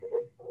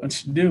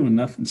What you doing?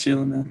 Nothing,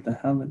 chilling at the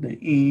Holiday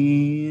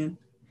Inn.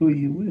 Who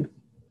you with?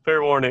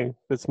 Fair warning,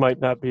 this might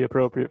not be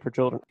appropriate for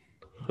children.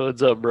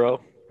 Hoods up, bro.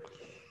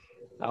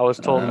 I was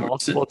told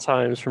multiple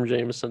times from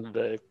Jameson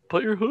today,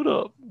 put your hood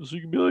up so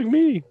you can be like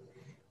me.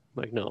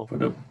 Like, no.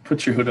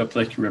 Put your hood up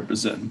like you're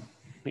representing.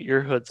 Your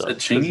hood's up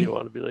because you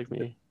want to be like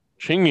me.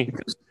 Chingy.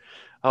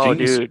 Oh, Chingy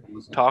dude.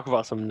 Talk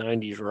about some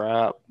 90s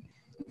rap.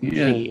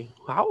 Yeah. Chingy.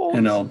 How old?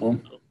 An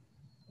album.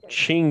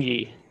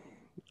 Chingy.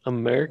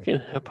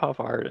 American hip-hop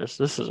artist.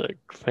 This is a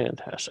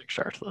fantastic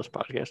start to this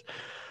podcast.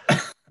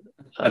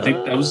 I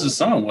think that was the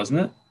song,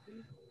 wasn't it?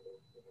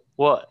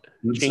 What?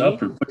 Hoods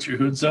up or put your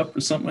hoods up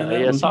or something like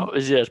that? Yeah,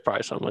 it's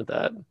probably something like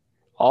that.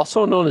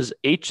 Also known as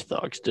H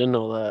Thugs. Didn't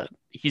know that.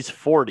 He's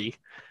 40.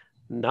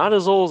 Not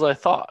as old as I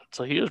thought.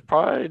 So he was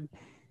probably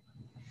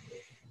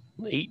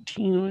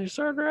 18 when he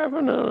started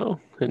rapping. I don't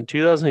know. In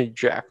 2008,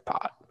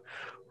 Jackpot.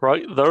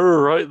 Right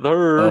there.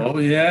 Oh,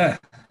 yeah.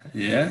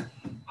 Yeah.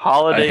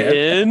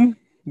 Holiday Inn.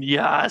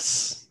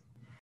 Yes.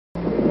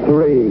 3,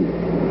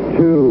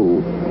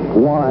 2,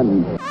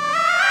 1.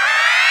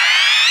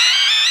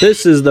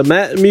 This is the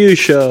Matt and Muse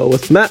Show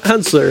with Matt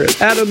Hensler and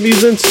Adam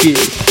Musinski.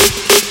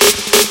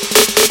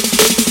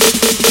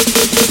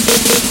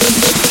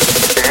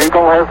 The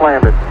Eagle has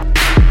landed.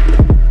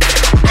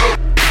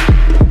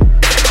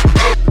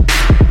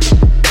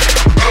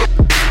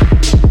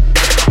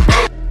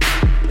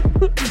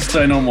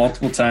 So I know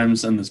multiple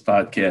times on this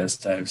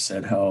podcast I've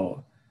said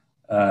how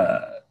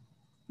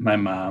my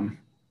mom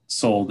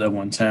sold at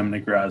one time in a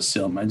garage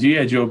sale my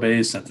G.I. Joe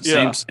bass. At the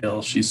same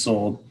sale, she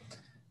sold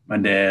my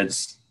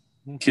dad's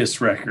Kiss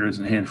records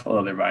and a handful of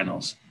other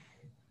vinyls.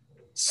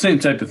 Same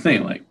type of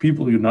thing. Like,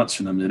 people go nuts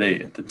for them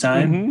today. At the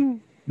time,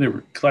 they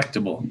were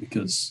collectible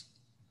because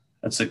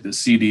that's like the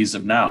CDs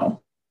of now.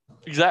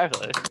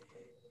 Exactly.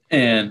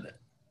 And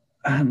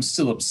I'm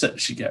still upset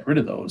she got rid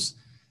of those.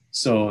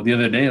 So the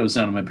other day I was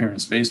down in my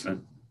parents'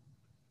 basement,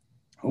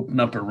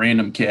 opened up a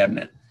random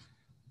cabinet,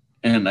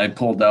 and I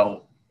pulled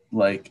out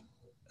like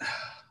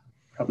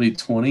probably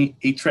 20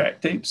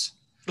 8-track tapes.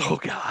 Oh,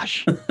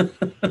 gosh.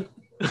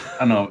 I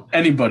don't know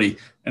anybody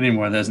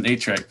anymore that has an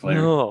 8-track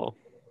player. No.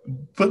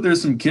 But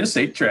there's some Kiss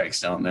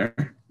 8-tracks down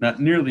there. Not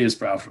nearly as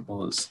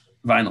profitable as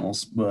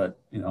vinyls, but,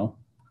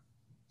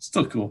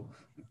 still cool.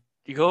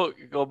 You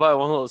go buy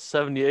one of those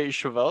 78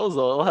 Chevelles,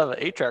 they'll have an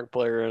 8-track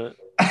player in it.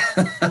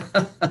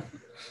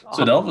 That's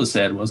what Elvis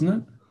had, wasn't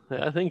it?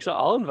 Yeah, I think so.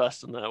 I'll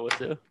invest in that with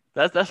you.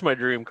 That's my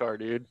dream car,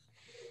 dude.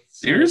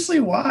 Seriously?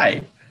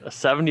 Why? A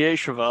 78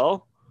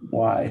 Chevelle?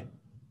 Why?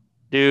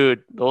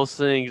 Dude, those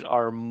things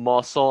are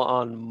muscle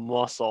on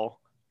muscle.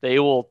 They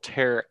will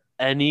tear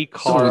any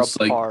car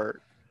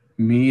apart. Like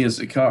me as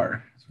a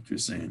car, is what you're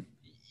saying.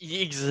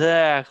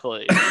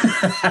 Exactly.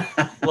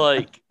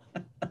 Like,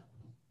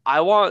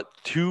 I want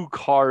 2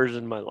 cars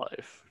in my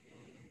life.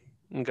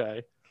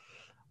 Okay.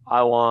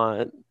 I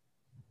want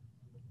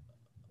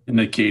an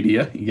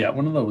Acadia. You got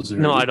one of those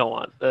already. No, I don't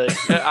want.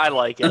 I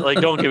like it.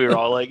 Like, don't get me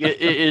wrong. Like, it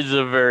is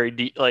a very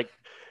deep. Like,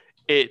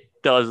 it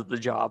does the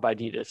job I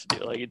need it to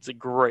do. Like, it's a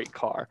great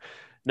car.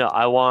 No,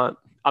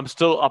 I'm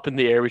still up in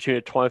the air between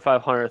a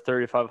 2500,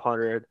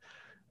 3500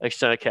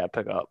 extended cab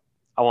pickup.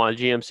 I want a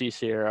GMC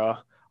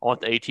Sierra. I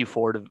want the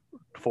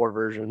AT4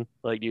 version.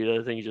 Like,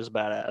 dude, I think it's just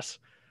badass.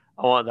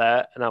 I want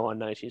that, and I want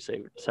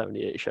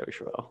 1978 Chevy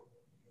Chevelle.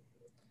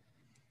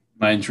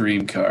 My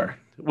dream car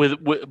with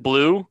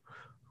blue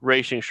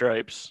racing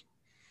stripes,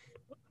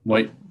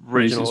 white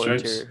racing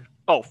stripes. Interior.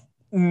 Oh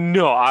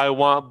no, I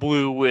want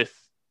blue with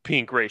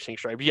pink racing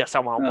stripes. Yes, I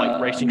want white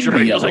racing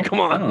stripes. I was like, come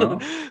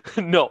on.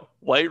 No,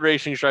 white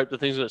racing stripe. The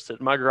thing's gonna sit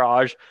in my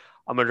garage.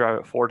 I'm gonna drive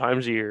it 4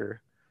 times a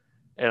year,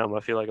 and I'm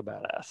gonna feel like a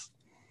badass.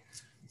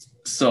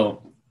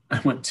 So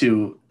I went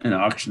to an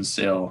auction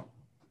sale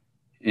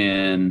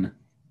in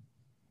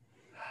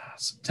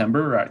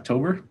September or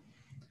October,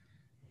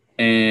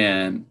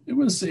 and it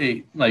was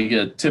a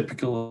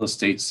typical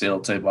estate sale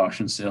type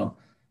auction sale.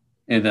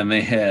 And then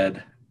they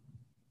had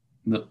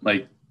it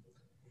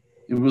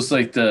was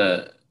like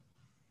the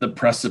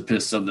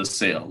precipice of the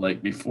sale.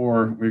 Like,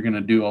 before we're going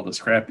to do all this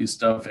crappy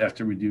stuff,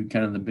 after we do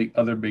kind of the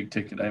other big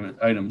ticket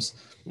items,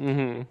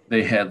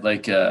 they had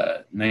like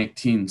a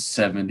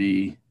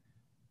 1970,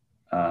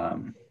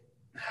 what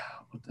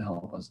the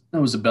hell was it? It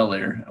was a Bel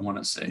Air, I want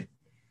to say.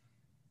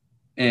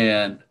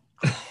 And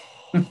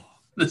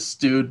this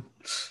dude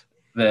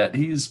that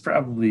he's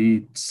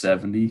probably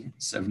 70,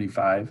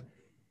 75,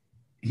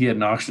 he had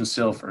an auction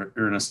sale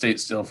or an estate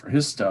sale for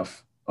his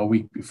stuff a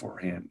week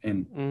beforehand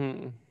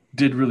and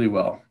did really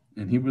well.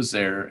 And he was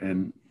there,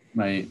 and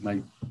my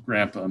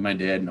grandpa and my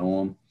dad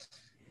know him.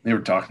 They were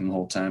talking the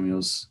whole time. He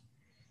goes,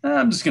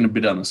 I'm just going to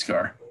bid on this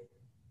car.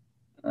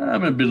 I'm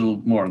going to bid a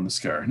little more on this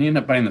car. And he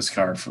ended up buying this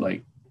car for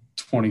like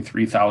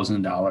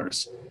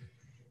 $23,000.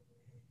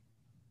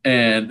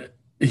 And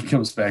he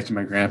comes back to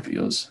my grandpa. He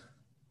goes,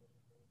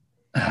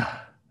 I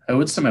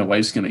would say my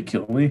wife's going to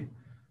kill me,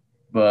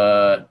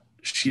 but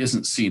she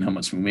hasn't seen how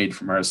much we made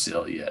from our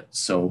sale yet.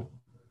 So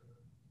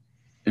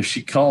if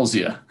she calls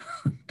you,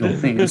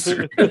 don't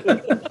answer.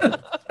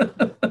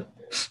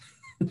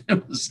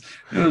 It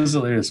was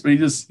hilarious. But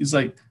he's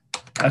like,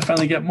 I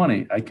finally get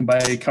money. I can buy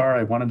a car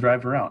I want to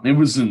drive around. It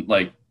wasn't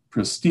like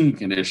pristine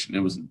condition. It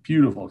was a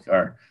beautiful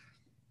car.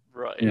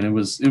 Right. And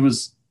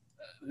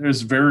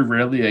there's very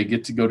rarely I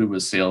get to go to a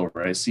sale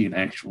where I see an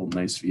actual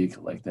nice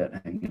vehicle like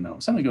that hanging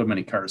out. So I don't go to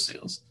many car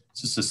sales.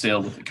 It's just a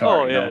sale with the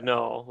car. Oh yeah,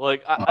 no.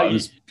 Like it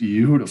was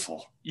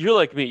beautiful. You're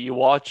like me. You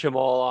watch them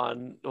all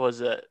on,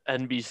 was it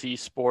NBC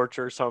Sports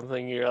or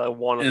something? You're like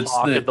 1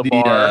 o'clock at the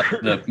bar.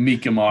 The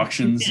Meekum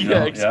auctions.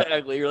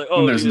 Exactly. You're like,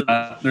 oh,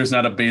 there's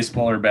not a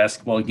baseball or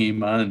basketball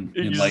game on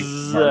in like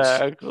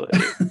March.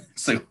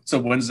 So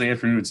Wednesday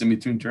afternoon, it's in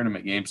between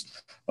tournament games.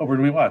 Oh, where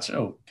do we watch?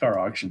 Oh, car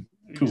auction.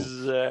 Cool.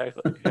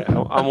 Exactly.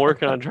 Yeah, I'm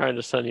working on trying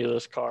to send you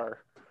this car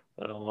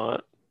that I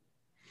want,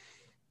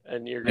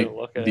 and you're gonna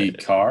look at the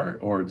car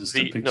or just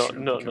a picture.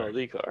 No,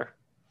 the car.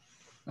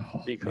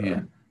 Oh, the car.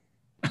 Man.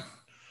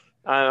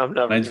 I'm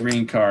never. My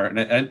dream car,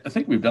 and I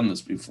think we've done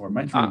this before.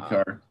 My dream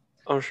car.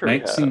 I'm sure.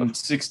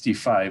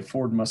 1965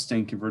 Ford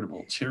Mustang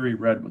convertible, cherry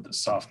red with a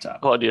soft top.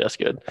 Oh, dude, that's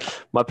good.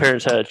 My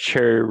parents had a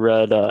cherry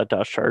red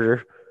Dodge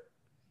Charger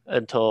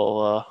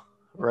until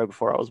right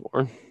before I was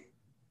born.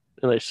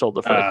 And they sold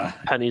it for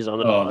like pennies on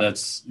the dollar.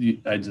 That's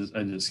I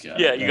just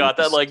got. Yeah, you got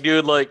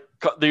that,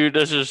 dude.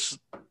 This is,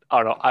 I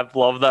don't know. I've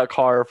loved that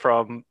car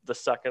from the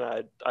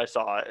second I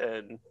saw it,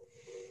 and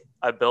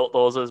I built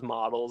those as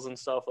models and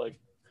stuff, like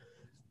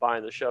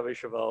buying the Chevy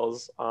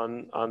Chevelles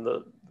on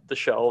the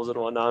shelves and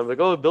whatnot. I'm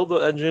like, oh, build the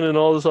engine and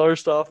all this other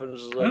stuff, and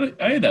it's just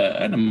like, I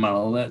had a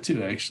model of that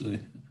too, actually.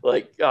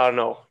 Like, I don't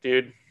know,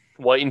 dude.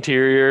 White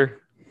interior,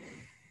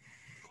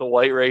 the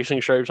white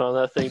racing stripes on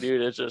that thing,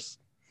 dude. It's just.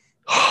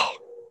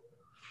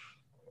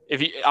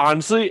 If you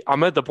honestly,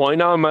 I'm at the point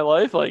now in my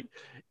life, like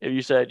if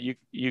you said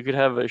you could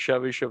have a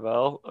Chevy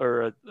Chevelle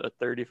or a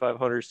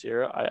 3500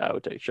 Sierra, I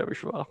would take Chevy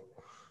Chevelle.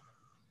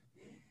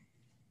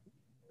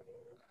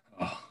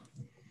 Oh,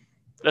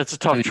 that's a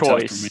tough choice.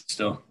 Tough for me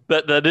still.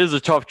 That is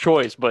a tough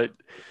choice, but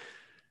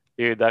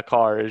dude, that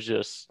car is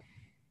just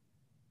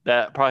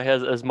that probably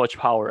has as much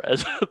power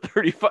as a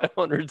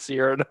 3500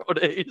 Sierra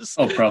nowadays.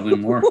 Oh, probably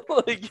more.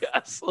 Like,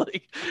 yes,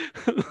 like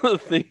the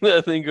thing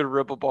that thing could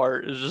rip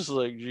apart is just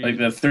like, geez. Like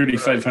that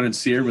 3500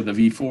 Sierra with a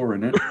V4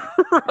 in it.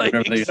 Right,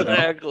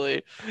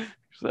 exactly.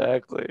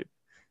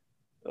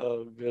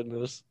 Oh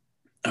goodness.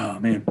 Oh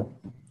man.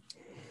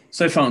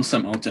 So I found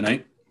something out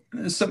tonight.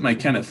 It's something I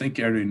kind of think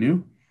I already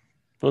knew.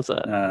 What's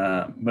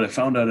that? But I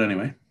found out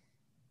anyway.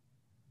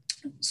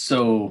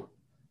 So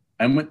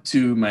I went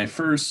to my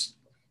first,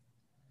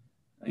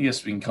 I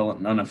guess we can call it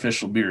an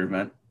unofficial beer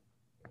event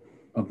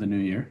of the new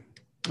year.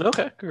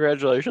 Okay,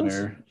 congratulations.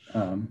 Where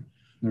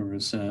there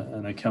was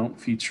an account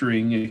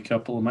featuring a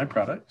couple of my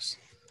products.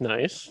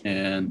 Nice.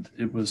 And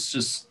it was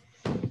just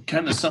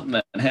kind of something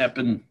that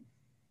happened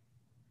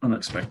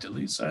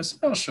unexpectedly. So I said,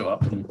 I'll show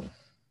up and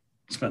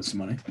spend some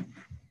money.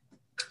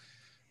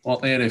 Well,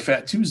 they had a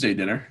Fat Tuesday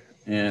dinner,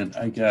 and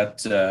I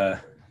got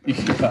you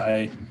can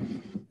buy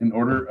an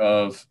order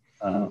of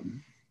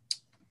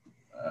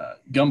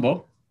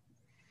gumbo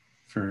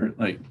for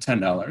like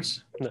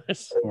 $10.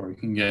 Nice. Or you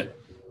can get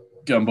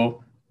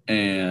gumbo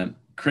and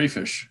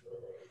crayfish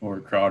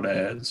or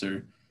crawdads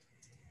or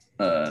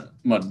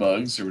mud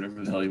bugs or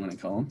whatever the hell you want to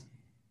call them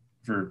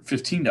for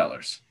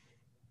 $15.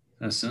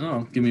 I said,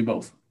 oh, give me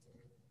both.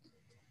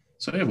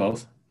 So I got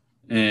both.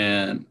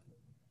 And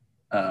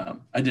I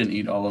didn't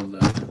eat all of the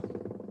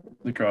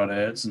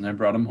crawdads, and I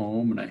brought them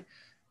home, and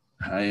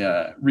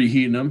I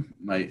reheated them.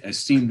 I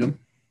steamed them,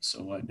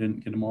 so I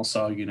didn't get them all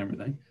soggy and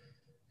everything.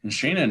 And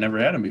Shayna had never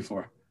had them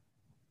before.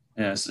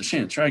 And I said,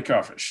 Shayna, try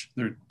crawfish.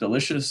 They're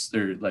delicious.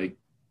 They're like,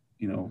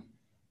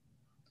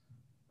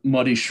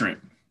 muddy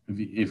shrimp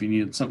if you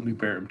need something to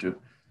compare them to.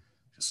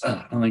 Just,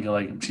 I don't think I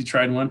like them. She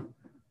tried one.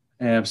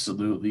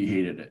 Absolutely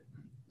hated it.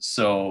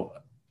 So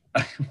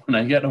when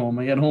I got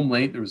home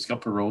late. There was a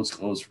couple of roads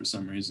closed for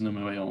some reason on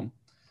my way home.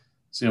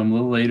 So I'm a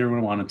little later when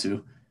I wanted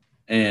to.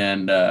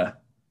 And I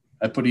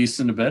put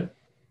Easton to bed.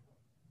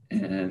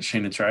 And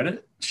Shayna tried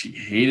it. She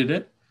hated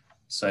it.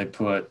 So I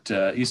put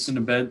Easton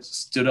to bed,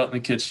 stood out in the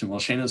kitchen while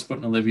Shayna's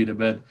putting Olivia to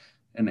bed,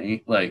 and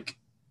ate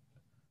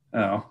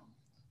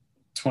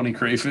 20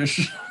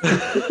 crayfish.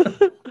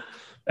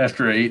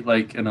 After I ate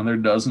like another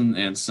dozen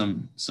and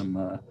some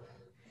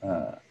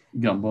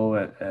gumbo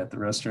at the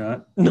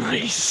restaurant.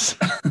 Nice.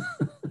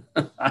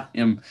 I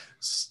am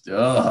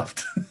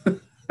stuffed.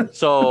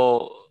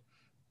 So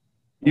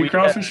you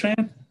crawfish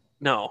fan?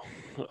 No,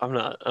 I'm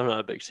not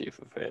a big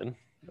seafood fan.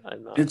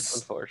 I'm not,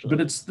 unfortunately.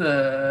 But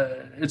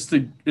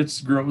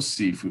it's gross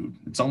seafood.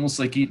 It's almost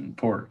like eating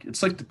pork.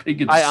 It's like the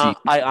pig and sea.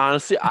 I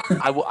honestly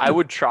I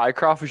would try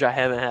crawfish. I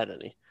haven't had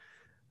any.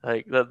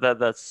 Like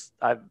that's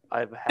I've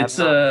had.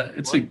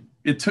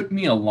 It took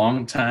me a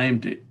long time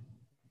to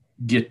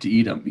get to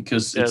eat them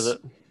because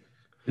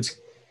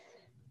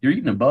you're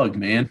eating a bug,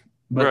 man.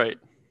 But right.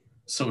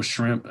 So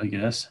shrimp, I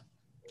guess.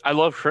 I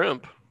love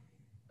shrimp.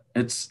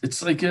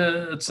 It's like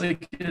a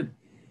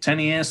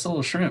tiny ass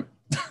little shrimp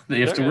that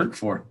you have to work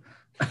for.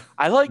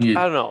 I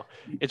don't know.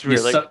 It's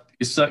weird.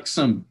 You suck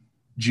some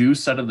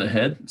juice out of the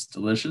head. It's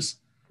delicious.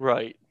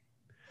 Right.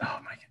 Oh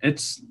my,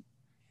 it's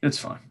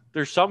fun.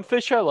 There's some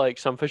fish I like,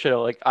 some fish I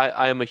don't like.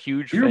 I am a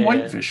huge You're fan. a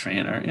whitefish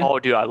fan, aren't you? Oh,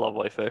 dude, I love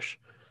whitefish.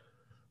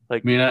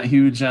 Like, You're not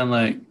huge on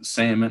like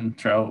salmon,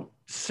 trout.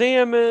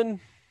 salmon,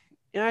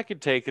 yeah, I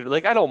could take it.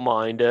 Like, I don't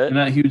mind it.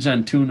 You're not huge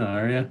on tuna,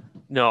 are you?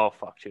 No,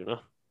 fuck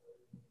tuna.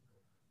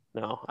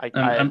 No, I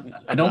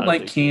I don't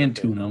like canned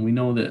tuna. We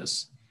know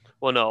this.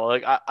 Well, no,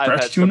 like I've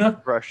Fresh had some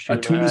tuna? fresh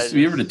tuna. Have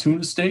you ever had a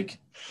tuna steak?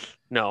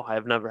 No, I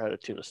have never had a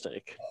tuna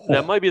steak. Oh.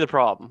 That might be the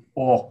problem.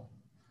 Oh,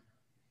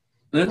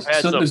 there's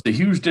a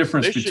huge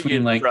difference Michigan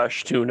between like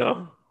fresh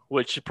tuna,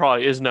 which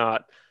probably is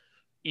not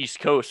East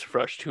Coast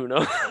fresh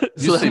tuna.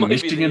 you say that might be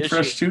the Michigan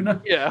fresh issue.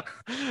 tuna. Yeah,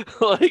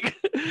 like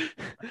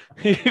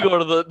you go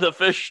to the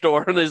fish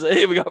store and they say,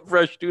 "Hey, we got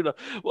fresh tuna."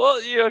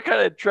 Well, you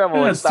kind of travel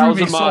Yeah, like it's 3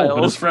 weeks 1,000 miles, old,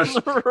 but it's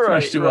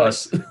fresh to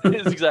us.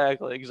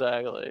 exactly.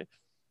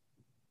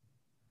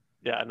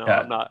 Yeah, no, Yeah.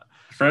 I'm not.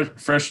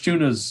 Fresh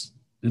tuna's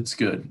it's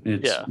good.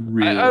 It's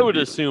really. I would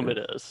really assume good.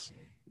 it is.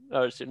 I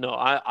would assume, no,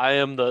 I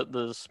am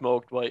the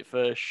smoked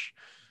whitefish,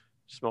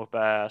 smoked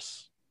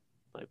bass,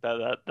 like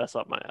that's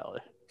up my alley.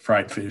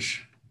 Fried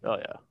fish. Oh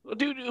yeah,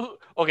 dude.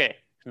 Okay,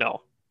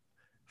 no,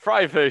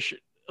 fried fish.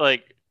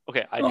 Like,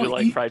 okay, I do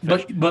like fried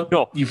fish. But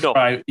No, you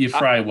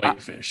fry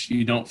whitefish.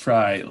 You don't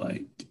fry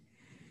like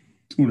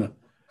tuna.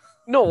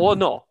 No, well,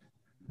 no.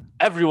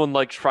 Everyone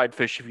likes fried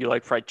fish if you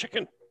like fried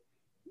chicken.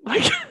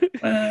 Like,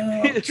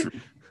 Well, true.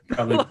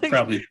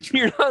 Probably true.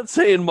 You're not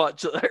saying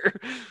much there.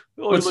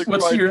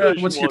 What's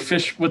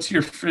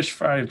your fish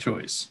fry of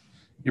choice?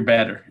 Your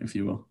batter, if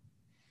you will.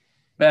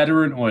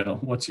 Batter and oil.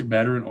 What's your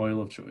batter and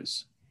oil of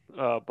choice?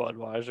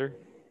 Budweiser,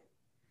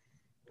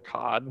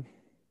 cod.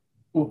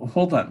 Well,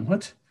 hold on.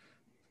 What?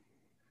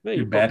 Yeah,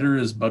 Your batter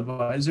is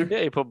Budweiser? Yeah,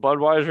 you put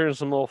Budweiser and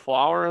some little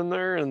flour in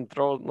there and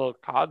throw a little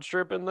cod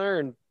strip in there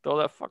and throw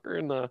that fucker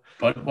in the.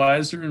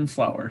 Budweiser and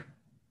flour.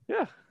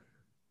 Yeah.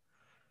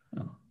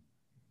 Oh.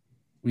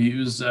 We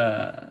use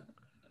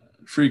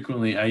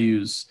frequently. I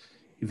use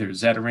either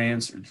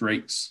Zatarans or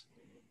Drake's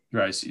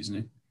dry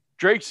seasoning,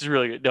 Drake's is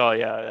really good. Oh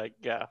yeah,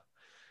 yeah.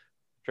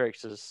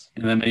 Drake's is.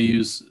 and then I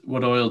use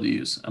what oil do you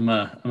use? I'm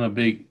a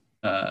big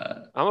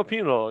I'm a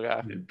peanut oil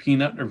guy.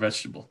 peanut or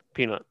vegetable.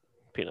 Peanut.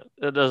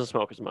 It doesn't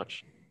smoke as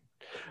much,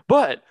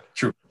 but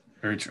True,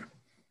 very true.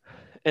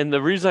 and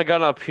the reason I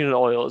got on peanut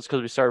oil is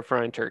because we started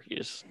frying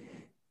turkeys,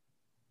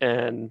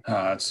 and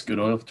It's good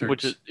oil for turkeys.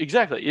 which is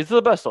exactly it's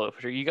the best oil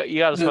for sure. You got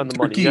to spend the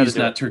money. You Turkeys, gotta do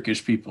not it.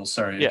 Turkish people.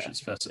 Sorry, Yeah. I should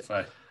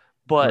specify.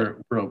 But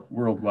we're a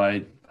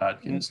worldwide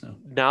podcast now.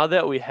 now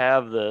that we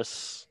have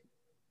this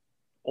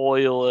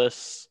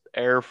oilless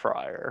air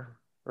fryer,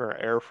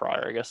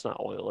 I guess not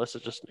oilless,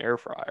 it's just an air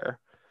fryer.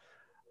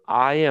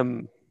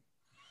 I'm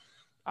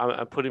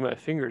putting my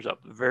fingers up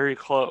very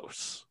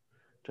close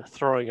to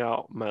throwing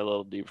out my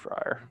little deep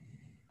fryer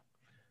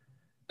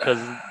because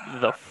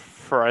the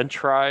French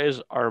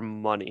fries are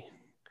money.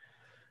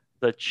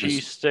 The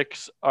cheese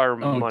sticks are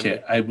money.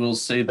 Okay, I will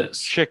say The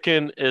this.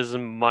 chicken is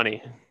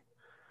money.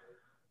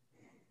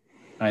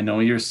 I know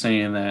you're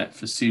saying that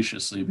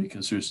facetiously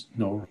because there's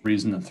no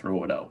reason to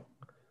throw it out.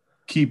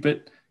 Keep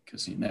it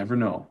because you never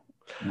know.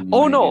 when you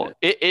Oh may no,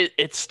 need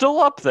it's still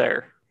up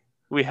there.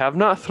 We have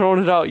not thrown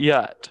it out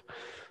yet.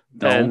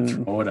 Don't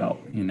And throw it out.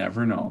 You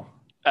never know.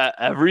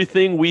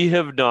 everything we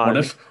have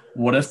done.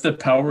 What if the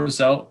power's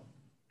out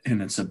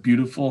and it's a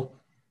beautiful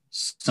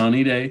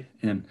sunny day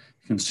and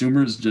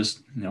consumers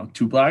just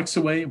 2 blocks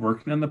away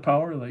working on the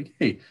power? Like,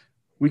 hey,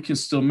 we can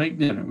still make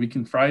dinner. We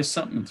can fry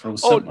something and throw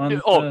something on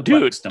the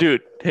Blackstone.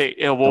 dude. Hey,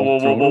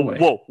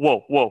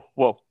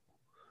 whoa.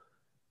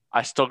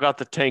 I still got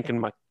the tank in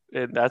my.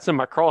 That's in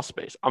my crawl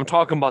space. I'm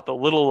talking about the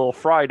little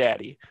Fry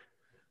Daddy.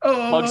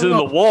 Plugs in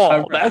the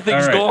wall. That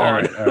thing's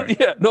gone. All right.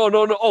 Yeah, no.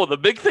 Oh, the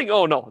big thing.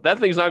 Oh no, that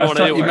thing's not I going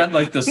thought anywhere. you meant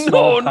like the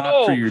small pot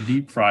no. for your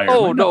deep fryer.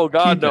 Oh Like, no,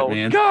 God keep it, no,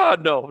 man.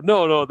 God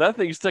no. That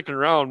thing's sticking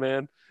around,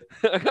 man.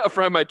 I gotta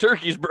fry my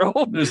turkeys, bro.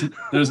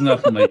 There's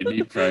nothing like a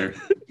deep fryer.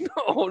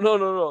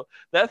 No.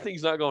 That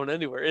thing's not going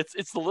anywhere.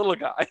 It's the little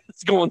guy.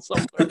 It's going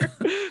somewhere.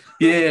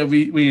 Yeah,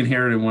 we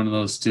inherited one of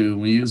those too.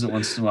 We use it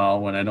once in a while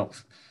when I don't.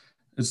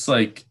 It's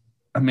like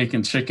I'm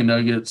making chicken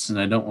nuggets and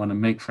I don't want to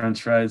make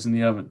French fries in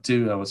the oven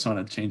too. I just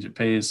want to change of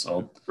pace. So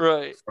I'll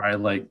Right. fry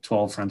like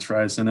 12 French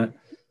fries in it.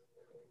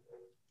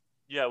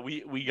 Yeah,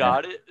 we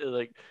got it.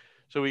 Like,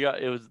 so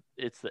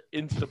it's the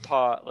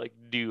Instapot like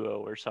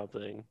Duo or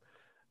something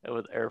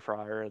with air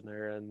fryer in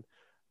there, and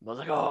I was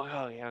like, oh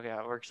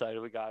yeah, we're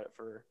excited. We got it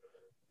for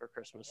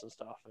Christmas and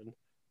stuff, and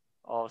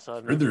all of a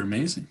sudden, They're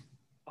amazing.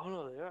 oh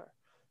no, they are.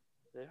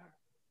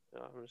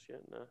 No, I'm just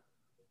getting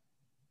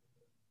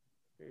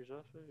here's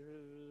us.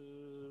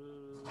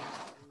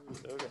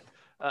 Okay.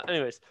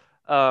 Anyways,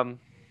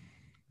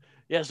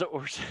 yeah, so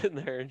we're sitting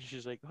there, and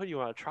she's like, "Oh, do you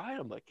want to try it?"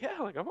 I'm like, "Yeah,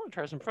 like I want to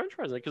try some French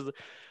fries." Like, because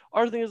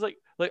our thing is like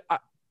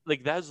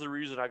that's the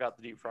reason I got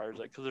the deep fryers.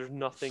 Like, because there's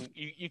nothing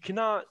you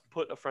cannot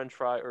put a French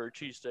fry or a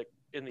cheese stick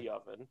in the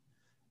oven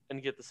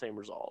and get the same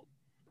result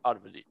out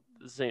of it,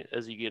 the same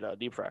as you get out of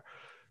deep fryer.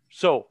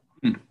 So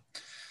when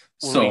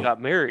we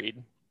got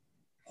married,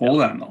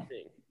 hold on though.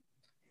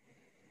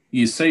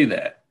 You say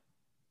that.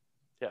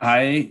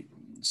 Yes.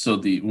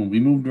 When we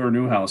moved to our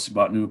new house, we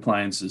bought new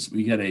appliances.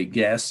 We got a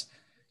gas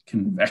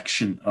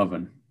convection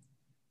oven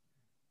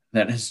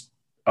that has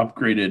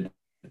upgraded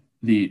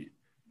the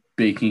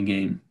baking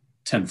game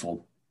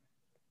tenfold.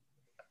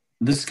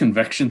 This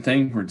convection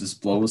thing where it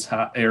just blows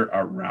hot air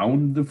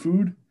around the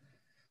food,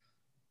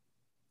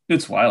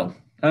 it's wild.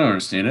 I don't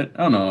understand it.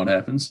 I don't know how it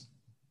happens.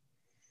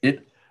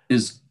 It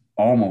is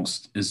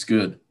almost as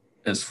good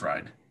as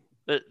fried.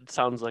 It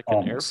sounds like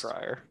Almost. an air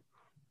fryer.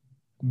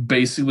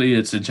 Basically,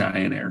 it's a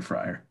giant air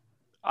fryer.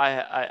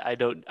 I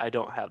don't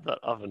have that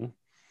oven.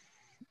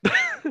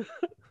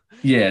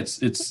 Yeah,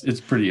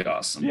 it's pretty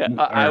awesome. Yeah,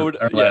 Our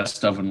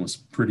last oven was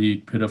pretty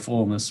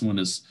pitiful, and this one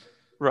is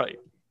Right.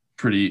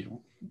 pretty.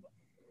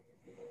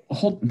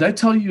 Did I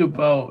tell you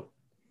about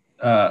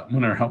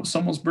when our house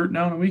almost burnt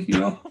down a week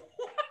ago?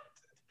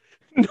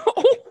 No.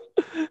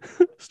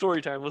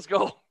 Story time. Let's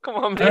go. Come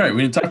on, man. All right,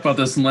 we didn't talk about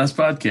this in the last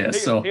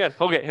podcast. Hang on.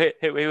 Okay.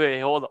 Hey, wait.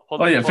 Hold on.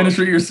 Oh yeah, finish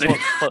what you're saying.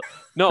 Hold on.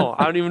 No,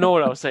 I don't even know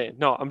what I was saying.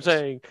 No, I'm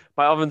saying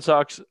my oven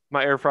sucks.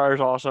 My air fryer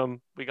is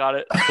awesome. We got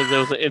it because it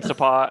was an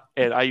Instapot,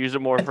 and I use it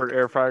more for an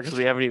air fryer because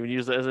we haven't even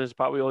used it as an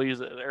Instapot. We only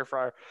use it as an air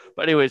fryer.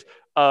 But anyways,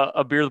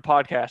 a beer the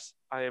podcast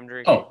I am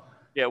drinking. Oh,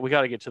 Yeah, we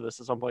got to get to this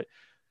at some point.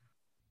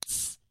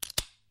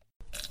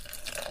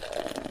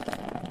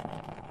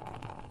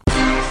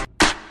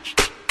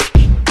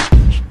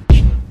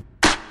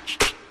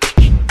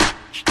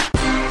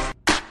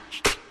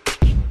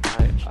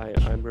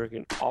 I'm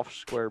drinking Off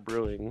Square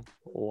Brewing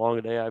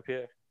Long Day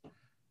IPA.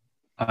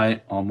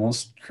 I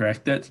almost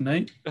cracked that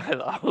tonight,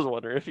 I was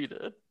wondering if you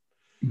did.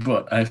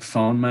 but I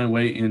found my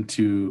way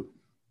into.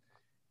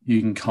 You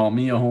can call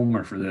me a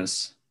homer for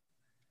this.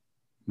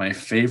 My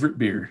favorite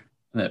beer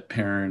that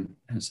Perrin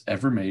has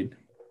ever made.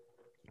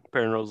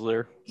 Perrin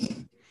Roseler.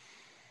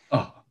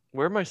 Oh,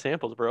 Where are my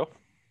samples, bro?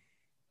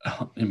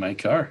 in my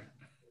car.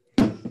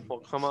 Well,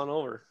 come on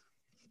over.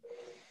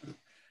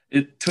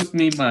 It took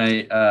me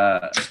my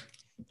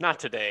Not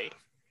today.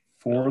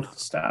 fourth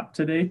stop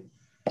today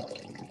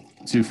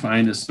to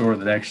find a store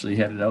that actually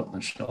had it out on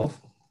the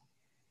shelf.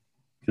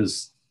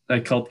 Because I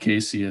called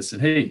Casey. I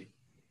said, "Hey,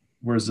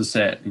 where's this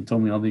at?" And he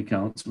told me all the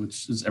accounts,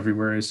 which is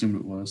everywhere I assumed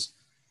it was.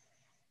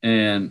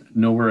 And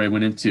nowhere I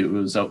went into it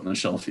was out on the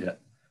shelf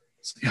yet.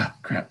 So, yeah,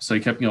 crap. So I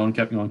kept going.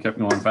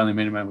 Finally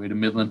made my way to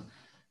Midland.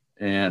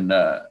 And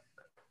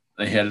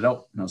they had it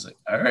out. And I was like,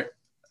 all right,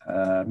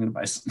 I'm going to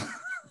buy some.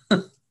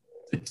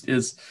 It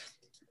is.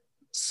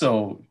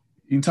 So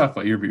you can talk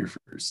about your beer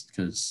first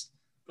because.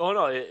 Oh,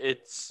 no,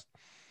 it's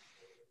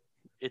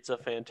a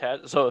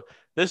fantastic. So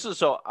this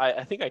is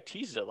I think I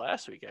teased it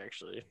last week,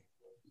 actually.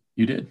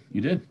 You did.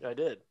 I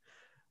did.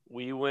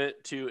 We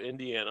went to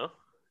Indiana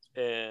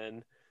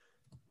and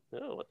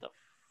what the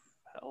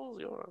hell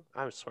is going on?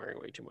 I'm swearing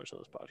way too much on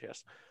this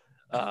podcast.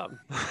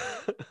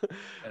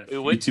 We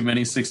went too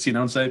many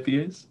 16-ounce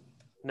IPAs?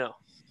 No.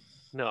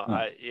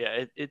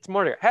 It's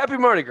Mardi Gras. Happy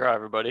Mardi Gras,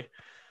 everybody.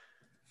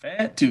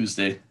 Fat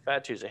Tuesday.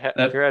 Fat Tuesday.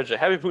 Congratulations.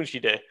 Happy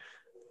Poochie Day.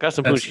 Got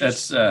some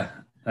Poochies.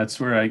 That's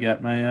where I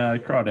got my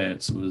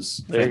crawdads was.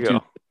 There you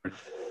go. Tuesday.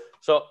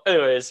 So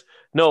anyways,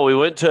 no, we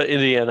went to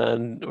Indiana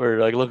and we're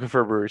like looking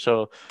for a brewery.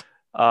 So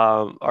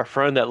our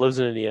friend that lives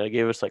in Indiana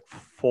gave us like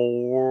 3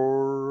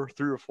 or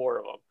 4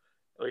 of them.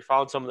 And we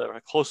found some that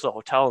were close to the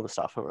hotel and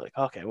stuff. And we're like,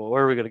 okay, well,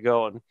 where are we going to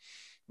go? And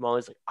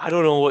Molly's like, I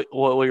don't know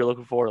what you're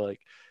looking for.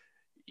 Like,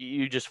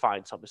 you just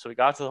find something. So we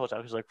got to the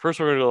hotel. He's like, first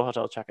we're going to go to the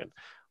hotel, check in.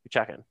 We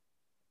check in.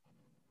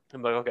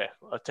 I'm like, okay,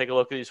 let's take a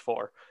look at these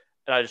 4.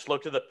 And I just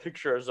looked at the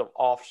pictures of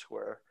Off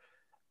Square.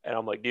 And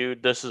I'm like,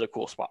 dude, this is a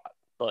cool spot.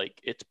 Like,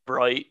 it's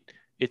bright.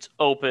 It's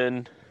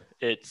open.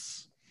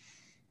 It's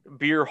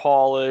beer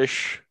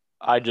hallish.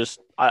 I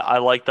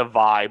like the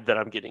vibe that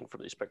I'm getting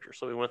from these pictures.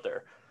 So we went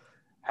there.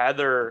 Had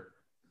 2 of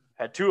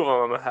them.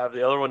 I'm going to have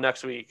the other one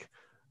next week.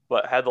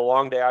 But had the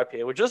Long Day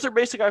IPA, which is their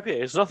basic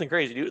IPA. It's nothing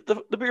crazy, dude.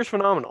 The beer's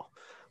phenomenal.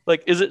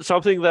 Like, is it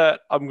something that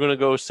I'm going to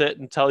go sit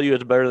and tell you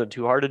it's better than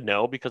Two Hearted?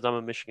 No, because I'm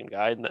a Michigan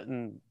guy,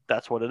 and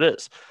that's what it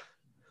is.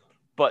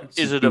 But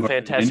is it a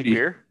fantastic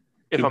beer?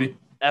 If I'm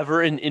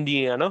ever in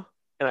Indiana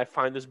and I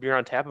find this beer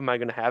on tap, am I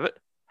going to have it?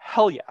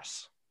 Hell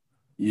yes.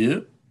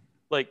 Yep.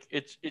 Like,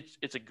 it's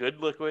a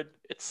good liquid.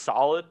 It's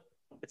solid.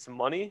 It's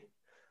money.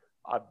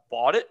 I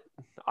bought it.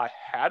 I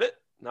had it.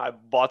 And I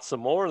bought some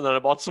more, and then I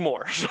bought some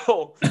more.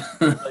 So,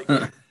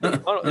 like,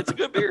 it's a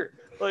good beer.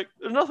 Like,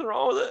 there's nothing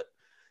wrong with it.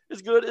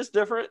 It's good. It's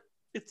different.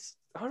 It's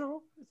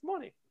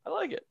money. I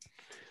like it.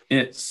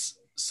 It's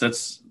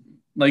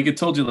like I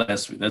told you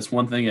last week. That's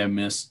one thing I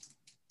missed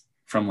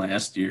from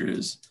last year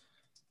is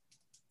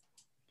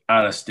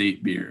out of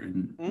state beer.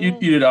 And you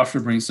did offer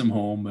to bring some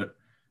home, but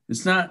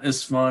it's not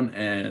as fun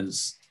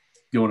as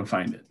going to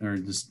find it or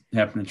just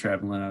happen to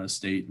traveling out of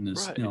state and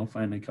just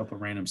find a couple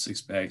of random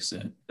 6-packs.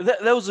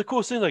 That was the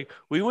coolest thing. Like,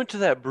 we went to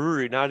that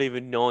brewery not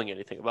even knowing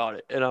anything about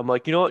it, and I'm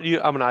like, you know what?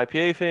 I'm an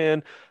IPA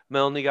fan.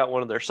 Melanie got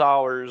one of their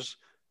sours.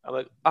 I'm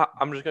like,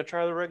 I'm just gonna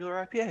try the regular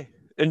IPA.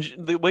 And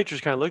the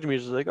waitress kind of looked at me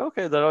and was like,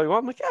 okay, that all you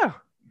want? I'm like, yeah.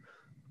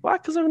 Why?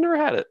 Because I've never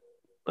had it.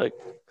 Like,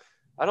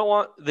 I don't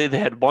want. They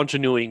had a bunch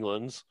of New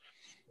Englands.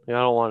 Yeah,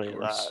 I don't want any of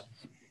course. that.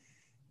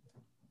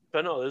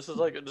 But no, this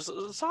is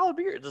a solid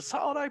beer. It's a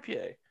solid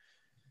IPA.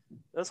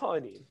 That's all I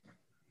need.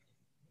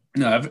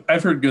 No,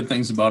 I've heard good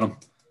things about them.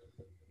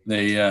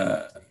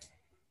 They're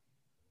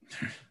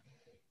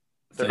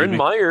in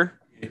Meyer,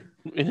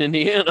 in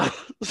Indiana,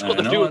 so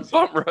they're doing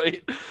something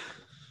right.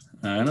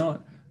 I know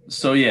it.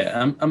 So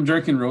yeah, I'm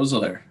drinking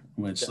Roselaire,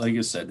 which, like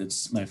I said,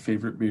 it's my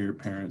favorite beer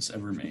parents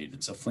ever made.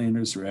 It's a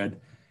Flanders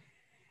Red.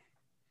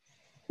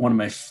 One of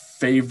my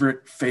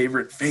favorite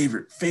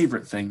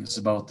things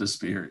about this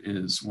beer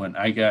is when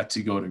I got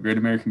to go to Great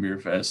American Beer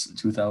Fest in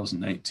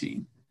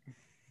 2019,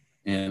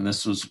 and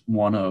this was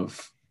one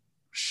of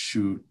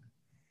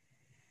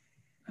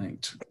I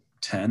think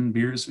 10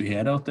 beers we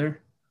had out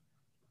there.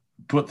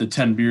 But the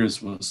 10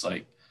 beers was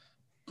like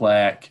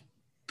black,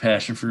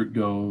 passion fruit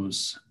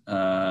goes.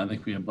 I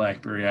think we had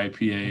blackberry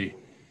IPA,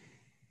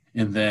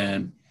 and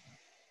then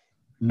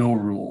No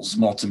Rules,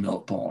 Malted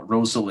Milk Ball,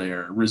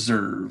 Roselaire,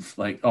 Reserve,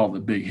 like all the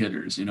big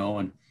hitters,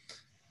 And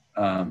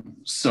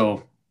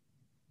so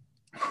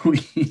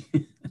we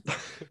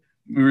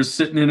were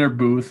sitting in our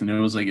booth, and it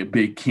was like a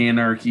big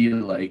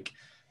canarchy, like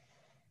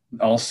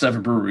all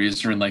 7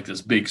 breweries are in like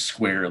this big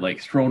square, like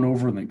thrown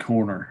over in the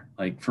corner.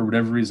 Like for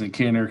whatever reason,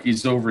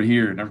 Canarchy's over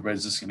here, and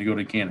everybody's just going to go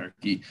to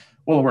Canarchy.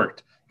 Well, it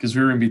worked because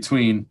we were in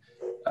between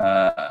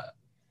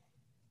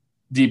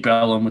Deep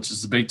Ellum, which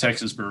is the big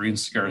Texas brewery, in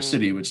Cigar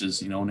City, which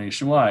is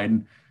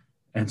nationwide,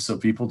 and so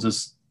people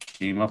just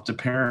came up to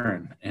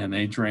Perrin and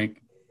they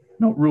drank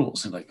No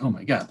Rules. And like, oh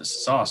my god, this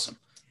is awesome!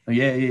 Like,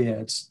 yeah,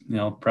 it's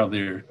probably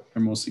their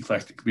most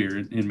eclectic beer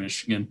in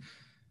Michigan.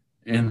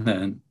 And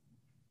then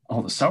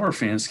all the sour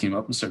fans came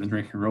up and started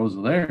drinking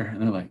Roselaire,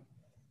 and they're like,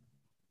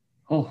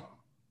 "Oh,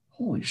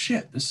 holy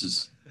shit! This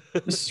is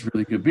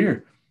really good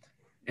beer."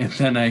 And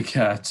then I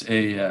got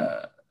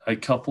a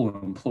couple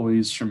of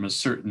employees from a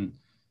certain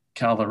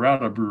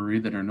Colorado brewery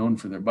that are known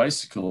for their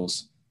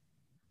bicycles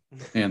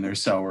and their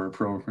sour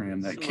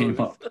program that came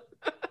up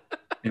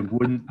and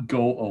wouldn't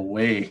go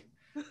away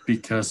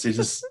because they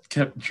just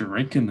kept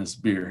drinking this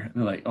beer. And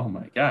they're like, "Oh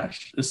my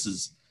gosh, this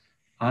is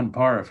on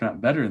par, if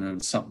not better, than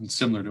something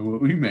similar to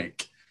what we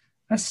make."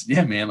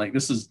 Man, like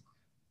this is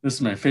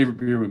my favorite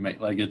beer we make.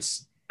 Like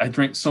I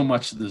drank so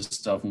much of this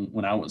stuff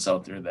when I was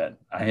out there that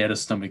I had a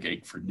stomach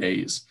ache for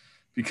days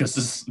because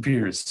this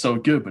beer is so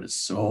good, but it's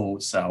so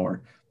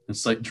sour.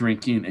 It's like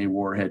drinking a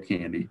Warhead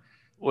candy.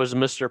 Was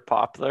Mr.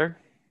 Pop there?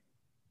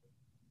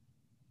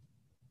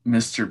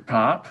 Mr.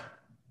 Pop?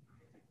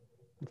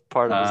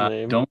 Part of his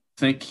name. Don't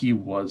think he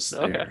was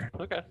there.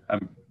 Okay.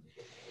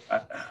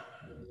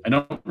 I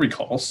don't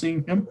recall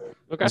seeing him.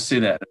 Okay. I'll say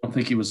that. I don't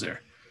think he was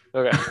there.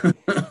 Okay.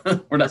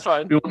 That's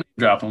fine. We won't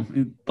drop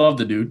him. Love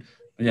the dude.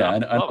 But yeah, I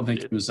don't think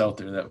dude. he was out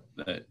there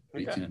that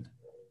weekend.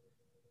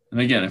 And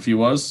again, if he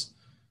was,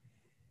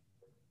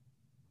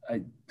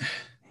 I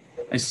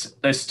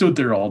stood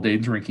there all day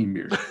drinking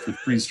beer for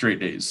 3 straight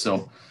days.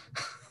 So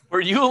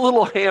were you a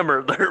little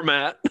hammered there,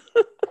 Matt?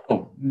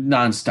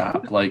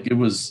 Nonstop. Like it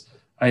was,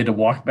 I had to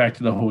walk back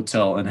to the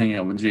hotel and hang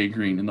out with Jay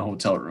Green in the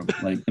hotel room,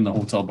 like in the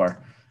hotel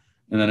bar.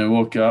 And then I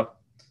woke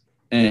up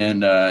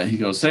and he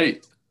goes, "Hey,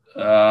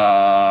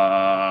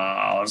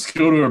 let's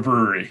go to a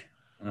brewery."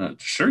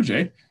 Sure,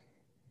 Jay.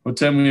 What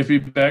time will you be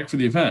back for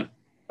the event?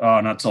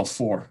 Not till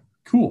 4.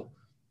 Cool.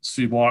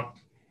 So we walked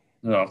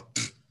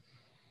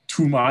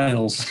 2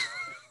 miles.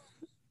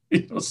 He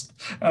goes,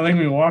 I think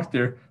we walked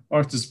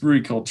this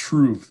brewery called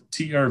Truve,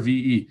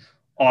 TRVE.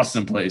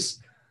 Awesome place.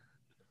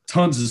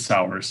 Tons of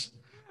sours.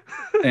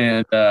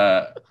 And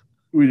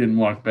we didn't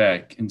walk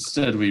back.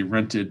 Instead, we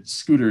rented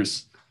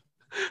scooters,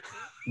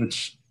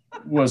 which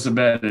was a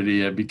bad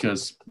idea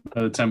because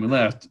by the time we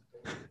left,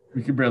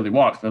 we could barely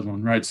walk, let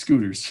alone ride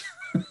scooters.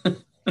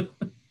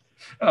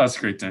 It's a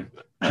great time.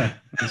 Yeah,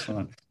 that's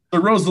fun. The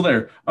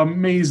Roselaire,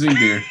 amazing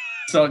beer.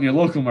 It's out in your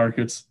local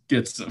markets.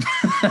 Get some.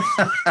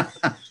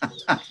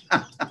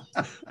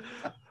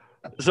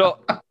 So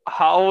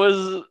how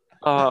was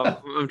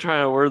I'm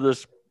trying to word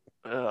this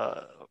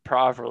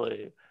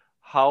properly.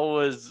 How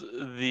was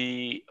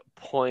the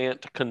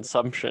plant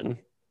consumption?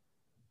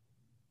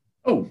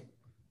 Oh,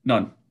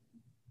 none.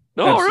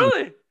 No,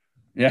 Absolutely. really?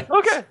 Yeah.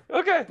 Okay.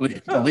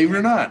 Believe it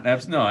or not.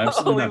 No, I'll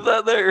absolutely leave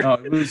not. that there. No,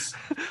 it was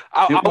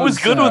I was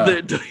good with it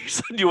until you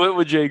said you went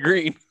with Jay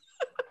Green.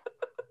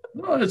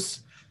 No,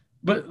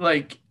 but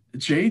like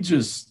Jay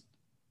just,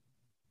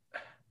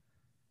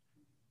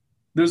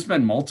 there's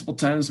been multiple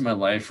times in my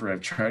life where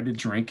I've tried to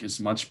drink as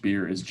much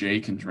beer as Jay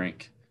can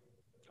drink.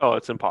 Oh,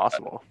 it's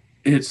impossible.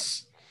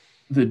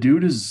 The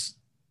dude he's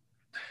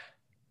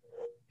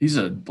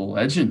a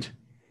legend.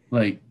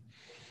 Like,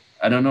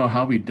 I don't know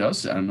how he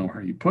does it. I don't know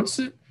where he puts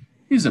it.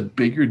 He's a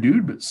bigger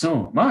dude, but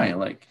so am I.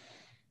 Like,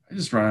 I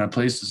just run out of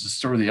places to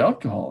store the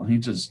alcohol, and he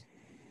just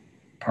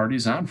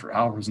parties on for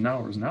hours and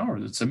hours and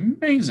hours. It's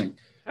amazing.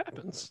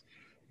 Happens.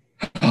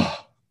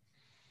 Oh,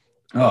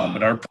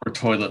 but our poor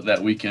toilet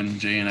that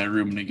weekend, Jay and I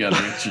rooming together.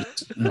 It's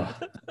just,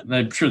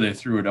 I'm sure they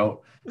threw it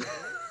out.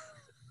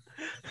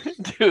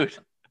 Dude.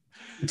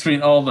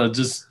 Between all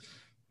the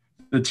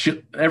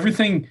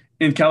everything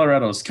in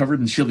Colorado is covered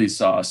in chili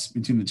sauce.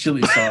 Between the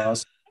chili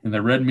sauce and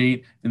the red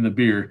meat and the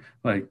beer,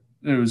 like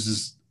it was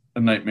just a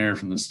nightmare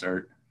from the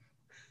start.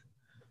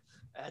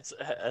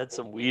 Add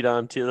some weed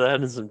onto that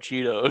and some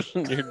Cheetos,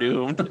 and you're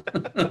doomed.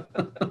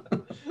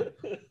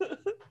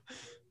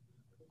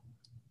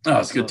 Oh,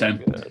 it's a good time.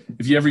 Good.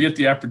 If you ever get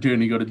the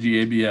opportunity to go to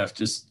GABF,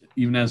 just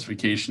even as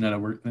vacation at a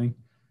work thing.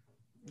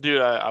 Dude,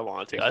 I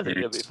want to. I think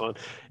it'd be fun.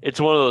 It's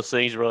one of those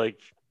things where like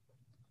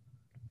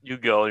you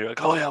go and you're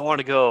like, oh yeah, I want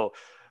to go,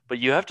 but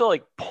you have to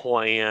like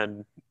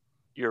plan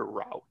your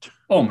route.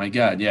 Oh my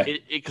God, yeah.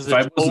 Because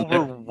it's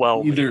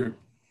overwhelming.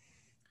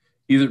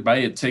 Either buy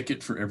a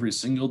ticket for every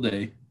single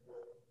day,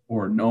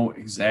 or know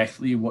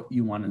exactly what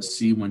you want to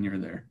see when you're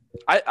there.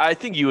 I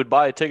think you would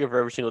buy a ticket for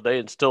every single day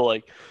and still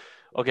like,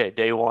 okay,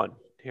 day one,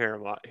 here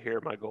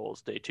are my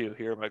goals. Day two,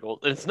 here are my goals.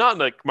 And it's not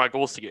like my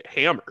goals to get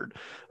hammered.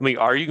 I mean,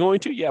 are you going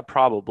to? Yeah,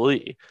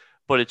 probably.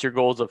 But it's your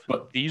goals of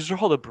these are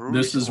all the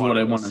breweries. This is what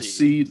I want to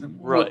see.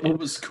 Right. What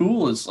was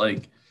cool is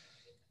like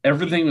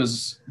everything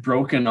was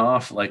broken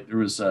off. Like there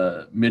was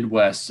a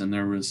Midwest and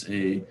there was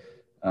a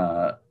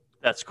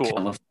that's cool.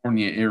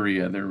 California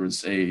area. There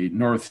was a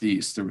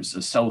Northeast. There was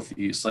a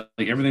Southeast. Like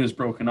everything was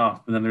broken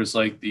off. But then there's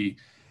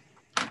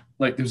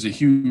there's a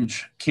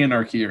huge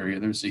Canarchy area.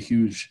 There's a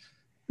huge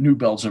New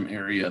Belgium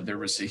area. There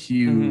was a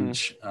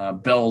huge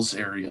Bells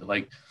area.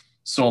 Like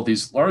so, all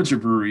these larger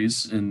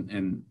breweries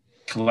and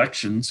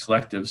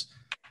collectives,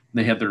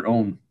 they had their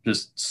own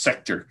just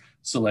sector.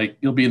 So like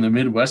you'll be in the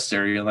Midwest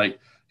area, like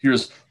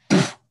here's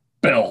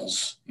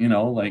Bells,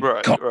 like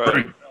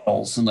right.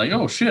 Bells, and like,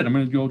 oh shit, I'm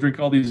gonna go drink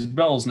all these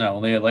Bells now.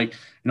 And they had like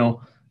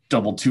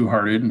Double Two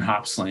Hearted and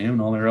Hop Slam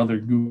and all their other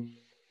goo.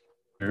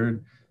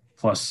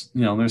 Plus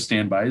their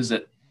standbys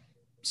that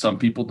some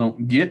people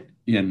don't get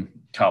in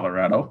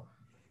Colorado.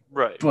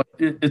 Right. But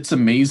it's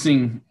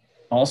amazing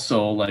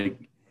also, like,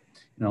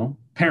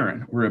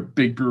 Parent, we're a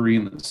big brewery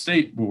in the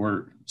state, but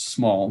we're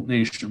small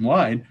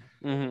nationwide.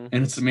 Mm-hmm.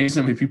 And it's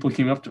amazing how many people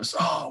came up to us.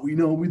 Oh, we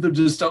live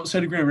just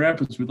outside of Grand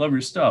Rapids. We love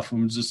your stuff.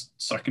 And we're just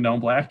sucking down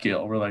Black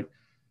Ale. We're like,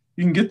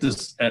 you can get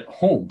this at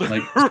home.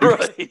 Like,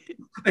 right.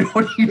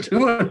 What are you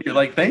doing? You're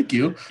like, thank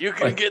you. You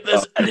can get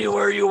this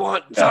anywhere you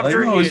want. Stop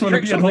drinking. We just want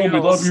to be at home. We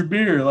love your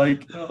beer.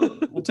 Like,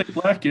 we'll take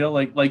Black Ale.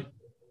 Like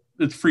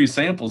it's free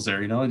samples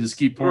there, and just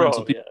keep pouring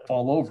so people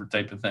fall over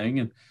type of thing.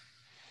 And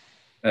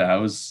yeah, that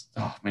was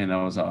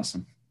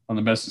awesome. One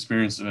of the best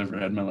experiences I've ever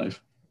had in my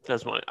life.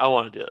 I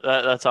want to do it.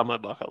 That's on my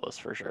bucket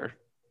list for sure.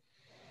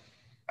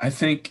 I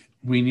think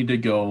we need to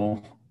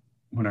go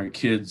when our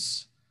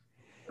kids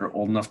are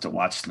old enough to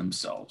watch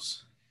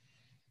themselves.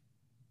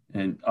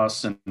 And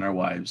us and our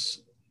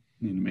wives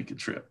need to make a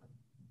trip.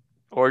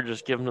 Or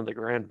just give them to the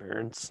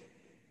grandparents.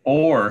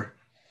 Or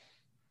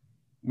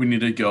we need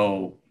to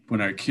go when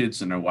our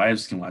kids and our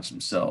wives can watch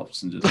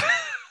themselves and just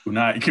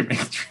not can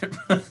make a trip.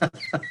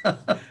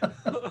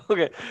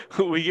 Okay,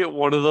 we get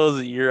one of those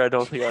a year. I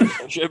don't think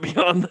I should be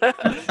on that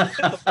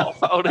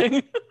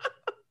outing.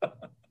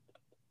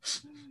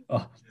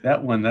 Oh,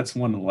 that's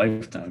one in a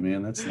lifetime,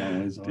 man. That's a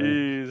long ways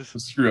away. I'll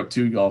screw up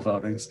 2 golf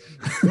outings.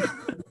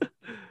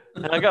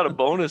 And I got a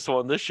bonus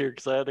one this year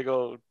because I had to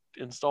go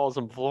install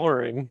some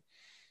flooring.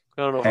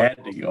 I don't know if I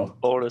had to go.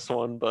 Bonus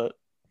one, but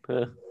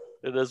it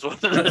is what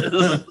it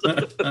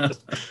is.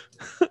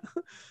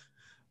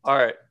 All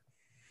right.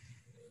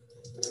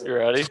 You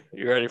ready?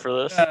 You ready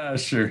for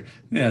this? Sure.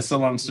 Yeah, so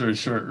long story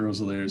short,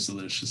 Rosalie is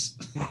delicious.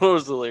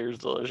 Rosalie is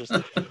delicious.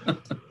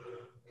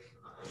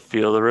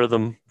 Feel the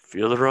rhythm.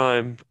 Feel the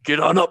rhyme.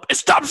 Get on up.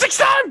 It's top 6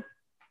 time!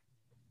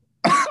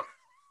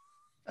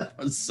 That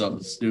was so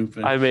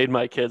stupid. I made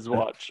my kids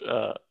watch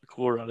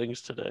Cool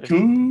Runnings today.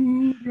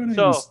 Cool Runnings.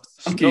 So,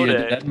 snow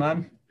day. That,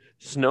 Mom?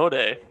 Snow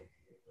day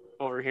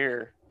over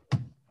here.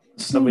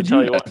 Let me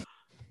tell you what.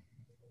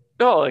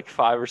 No, like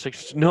 5 or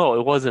 6. No,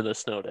 it wasn't a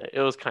snow day. It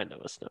was kind of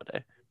a snow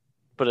day.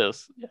 But it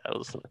was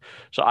a snow day.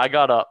 So I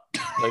got up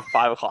like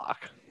 5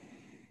 o'clock.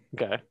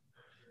 Okay.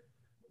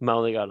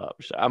 Melanie got up.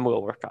 She said, I'm going to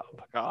work out.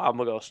 I'm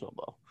going to go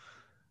snowblow.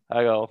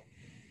 I go,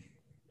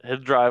 hit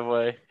the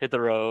driveway, hit the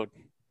road,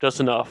 just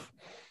enough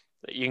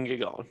that you can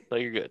get going.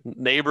 Like you're good.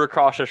 Neighbor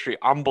across the street,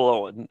 I'm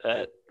blowing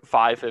at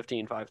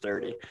 5:15,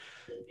 5:30.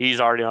 He's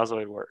already on his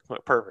way to work.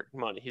 Like, perfect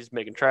money. He's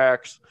making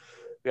tracks.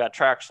 We got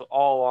tracks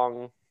all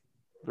along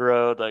the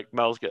road. Like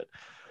Mel's good.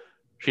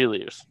 She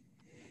leaves.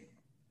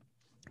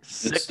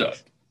 It's stuck.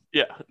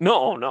 Yeah.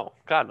 No.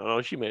 God,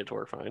 no. She made it to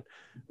work fine.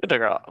 It took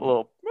her a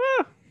little,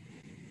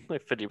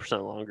 like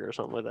 50% longer or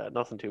something like that.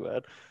 Nothing too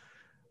bad.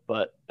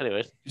 But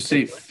anyways. You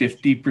say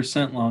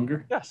 50%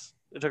 longer? Yes.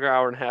 It took her an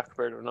hour and a half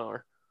compared to an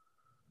hour.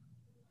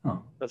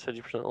 Oh. That's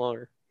 50%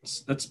 longer.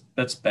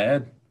 That's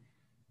bad.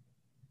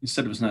 You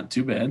said it was not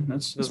too bad.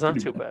 That's not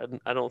too bad.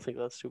 I don't think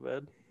that's too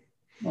bad.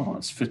 Well,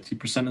 it's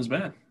 50% is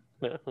bad.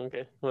 Yeah,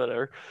 okay.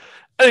 Whatever.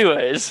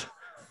 Anyways.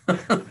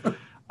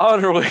 On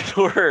her way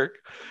to work,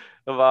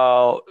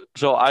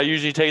 so I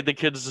usually take the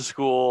kids to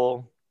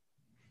school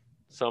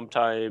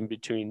sometime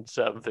between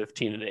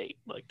 7:15 and 8,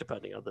 like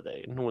depending on the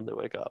day and when they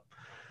wake up.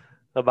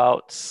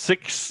 About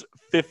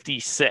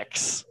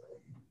 6:56.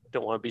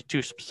 Don't want to be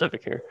too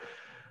specific here.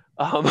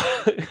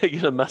 I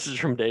get a message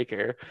from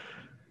daycare.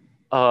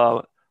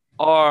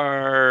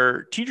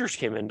 Our teachers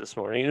came in this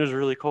morning. It was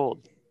really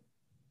cold.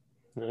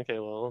 Okay,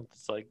 well,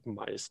 it's like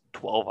minus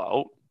 12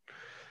 out.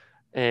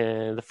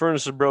 And the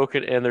furnace is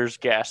broken and there's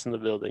gas in the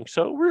building.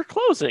 So we're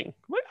closing. I'm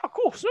like, oh,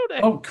 cool, snow day.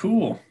 Oh,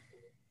 cool.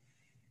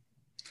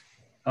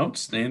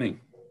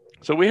 Outstanding.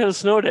 So we had a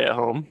snow day at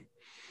home,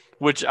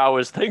 which I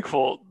was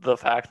thankful the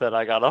fact that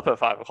I got up at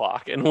 5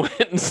 o'clock and went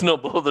and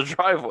snowblowed the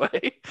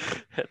driveway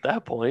at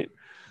that point.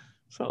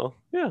 So,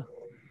 yeah.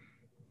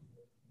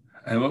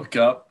 I woke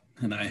up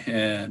and I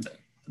had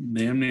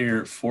damn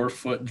near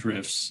 4-foot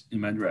drifts in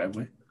my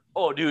driveway.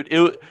 Oh, dude,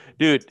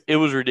 it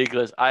was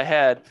ridiculous.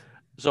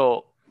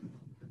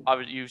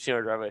 Obviously you've seen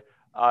our driveway.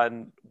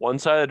 On one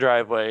side of the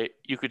driveway,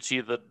 you could see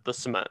the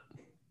cement.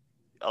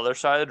 The other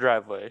side of the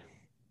driveway,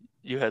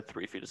 you had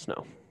 3 feet of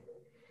snow.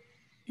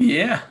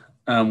 Yeah.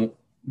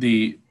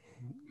 The It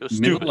was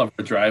middle stupid. of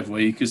the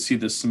driveway, you could see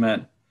the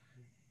cement.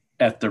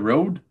 At the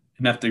road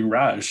and at the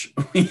garage,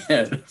 we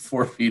had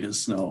 4 feet of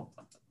snow.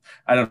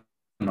 I don't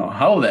know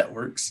how that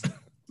works.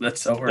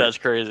 That's how it works. That's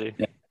crazy.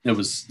 Yeah, it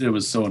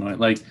was so annoying.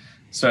 Like,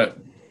 so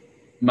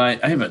I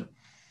have a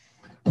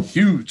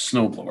huge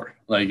snowblower.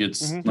 Like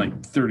it's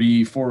like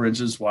 34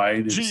 inches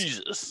wide.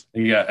 Jesus.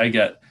 I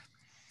got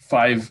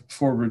 5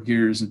 forward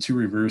gears and 2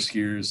 reverse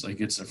gears. Like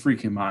it's a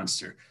freaking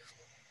monster.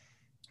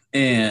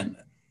 And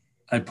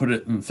I put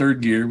it in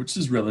third gear, which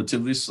is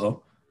relatively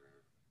slow.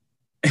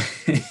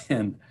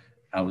 And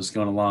I was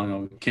going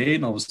along okay,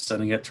 and all of a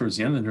sudden I got towards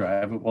the end of the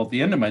driveway. Well, at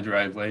the end of my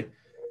driveway,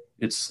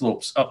 it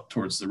slopes up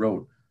towards the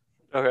road.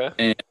 Okay.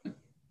 And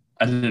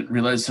I didn't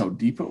realize how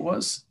deep it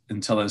was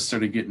until I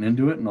started getting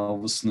into it, and all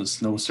of a sudden the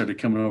snow started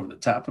coming over the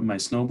top of my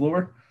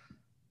snowblower.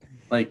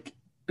 Like,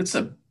 it's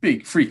a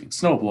big freaking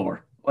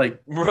snowblower.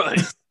 Like, Right.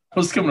 I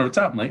was coming over the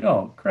top. I'm like,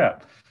 oh,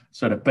 crap.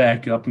 So I had to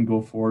back up and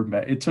go forward and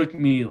back. It took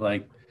me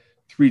like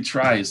 3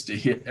 tries to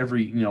hit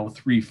every,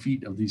 3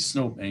 feet of these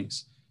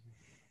snowbanks.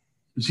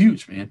 It was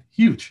huge, man.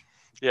 Huge.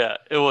 Yeah,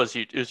 it was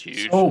huge. It was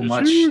huge. So It was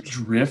much huge.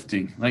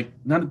 drifting. Like,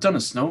 not a ton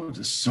of snow,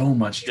 just so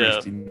much Yeah.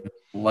 drifting.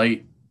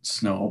 Light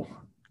snow.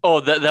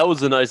 Oh, that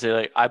was the nice thing.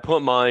 Like I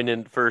put mine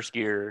in first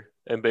gear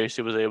and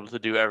basically was able to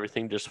do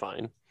everything just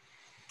fine.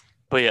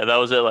 But yeah, that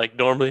was it. Like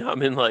normally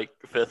I'm in like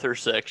 5th or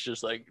 6th,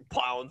 just like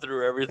plowing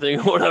through everything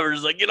or whatever.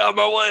 Just like, get out of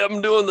my way, I'm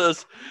doing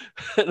this.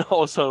 And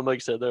all of a sudden, like I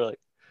said, they're like,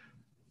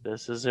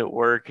 this isn't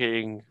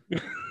working.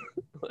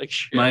 Like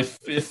shit.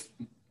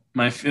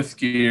 My fifth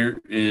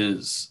gear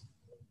is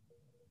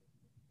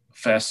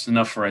fast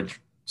enough where I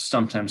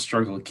sometimes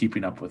struggle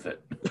keeping up with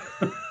it.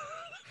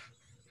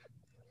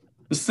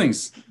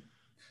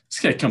 This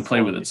guy come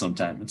play with it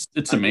sometime.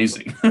 It's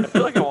amazing. I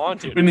feel like I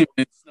want to. We need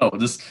snow.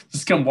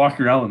 Just come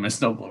walk around with my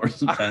snowblower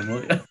sometime,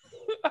 will you?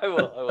 I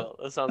will.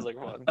 That sounds like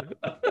fun.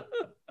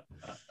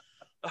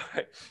 All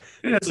right.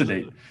 Yeah, that's a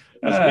date.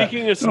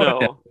 Speaking of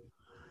snow,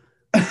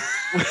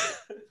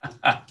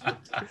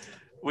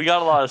 we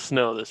got a lot of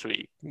snow this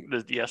week.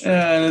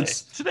 Yesterday. And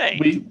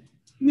Today.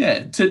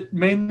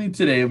 Mainly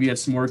today. We had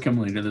some more come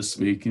later this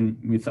week, and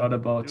we thought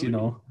about,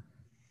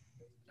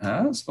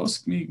 it's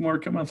supposed to be more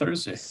come on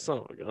Thursday. Son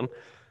of a gun.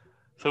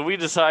 So we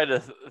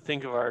decided to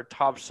think of our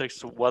top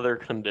 6 weather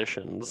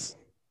conditions.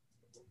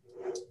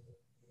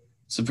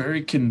 It's a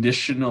very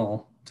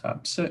conditional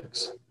top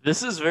 6.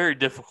 This is very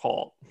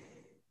difficult.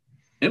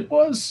 It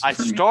was. I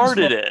for me as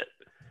started well. it,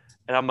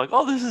 and I'm like,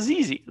 oh, this is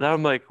easy. Then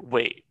I'm like,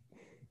 wait,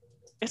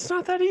 it's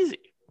not that easy.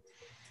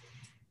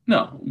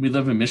 No, we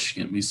live in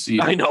Michigan. We see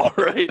it I know,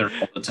 right? there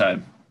all the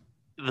time.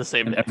 The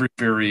same In day. every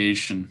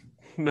variation.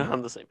 Not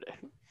on the same day.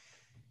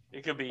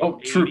 It could be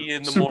 80 true.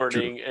 in the Super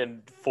morning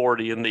and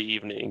 40 in the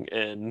evening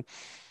and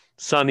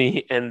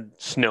sunny and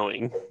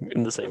snowing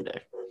in the same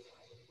day.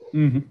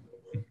 Mm-hmm.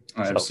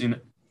 I've So- seen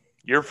it.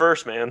 You're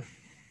first, man.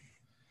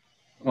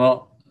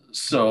 Well,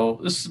 so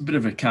this is a bit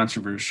of a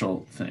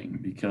controversial thing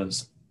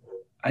because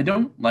I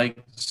don't like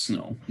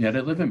snow, yet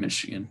I live in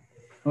Michigan.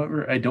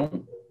 However, I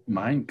don't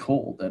mind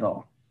cold at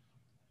all.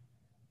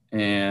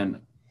 And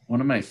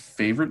one of my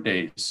favorite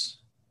days,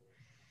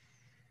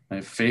 my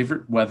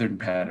favorite weather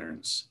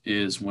patterns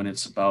is when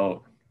it's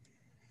about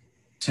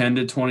 10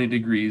 to 20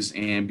 degrees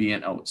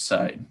ambient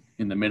outside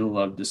in the middle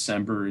of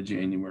December or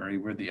January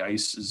where the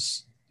ice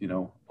is,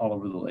 all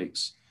over the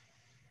lakes.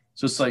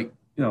 So it's like,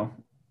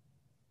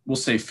 we'll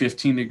say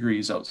 15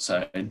 degrees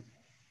outside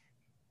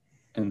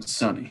and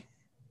sunny.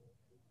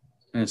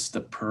 And it's the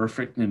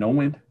perfect, no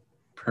wind,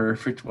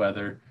 perfect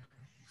weather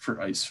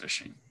for ice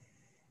fishing.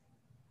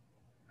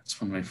 That's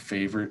one of my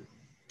favorite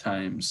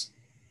times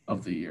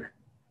of the year.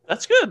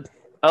 That's good.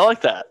 I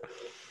like that.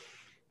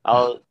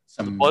 I It's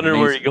wonder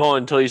where amazing. you're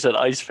going until you said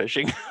ice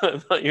fishing. I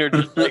thought you were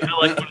just like, I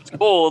like when it's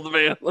cold,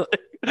 man.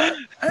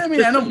 I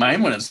mean, I don't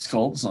mind when it's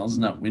cold as long as it's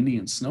not windy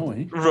and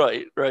snowy.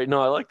 Right.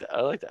 No, I like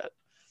that.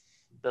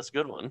 That's a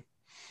good one.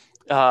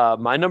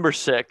 My number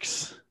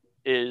 6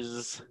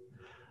 is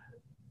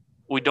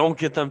we don't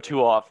get them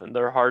too often.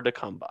 They're hard to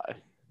come by.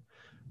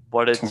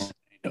 But it's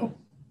Tornado.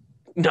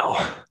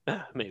 no,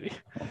 maybe.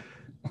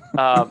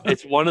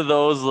 It's one of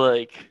those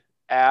like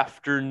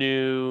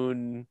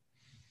afternoon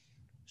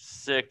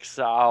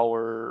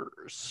 6-hour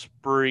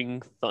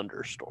spring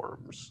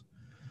thunderstorms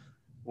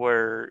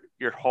where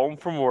you're home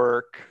from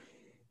work.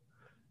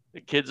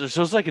 The kids are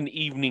just like an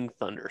evening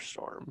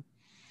thunderstorm.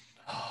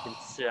 You can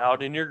sit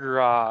out in your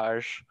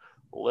garage,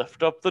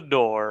 lift up the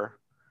door,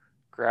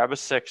 grab a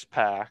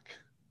 6-pack,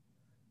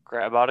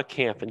 grab out a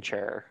camping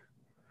chair,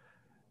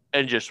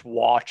 and just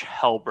watch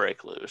hell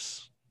break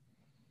loose.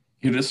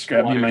 You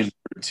described me my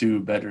number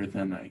 2 better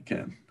than I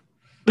can.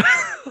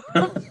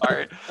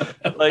 Sorry.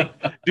 Like,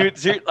 dude,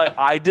 seriously, like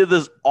I did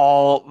this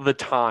all the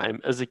time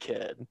as a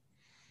kid.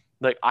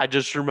 Like, I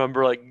just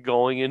remember like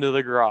going into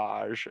the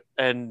garage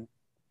and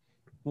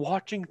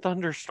watching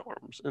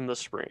thunderstorms in the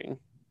spring.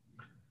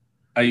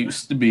 I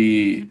used to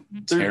be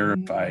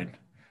terrified.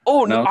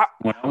 Oh no!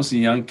 When I was a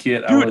young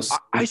kid, dude,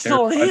 I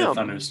still terrified am. of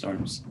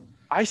thunderstorms.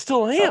 I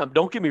still am.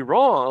 Don't get me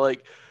wrong.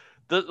 Like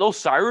those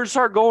sirens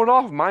start going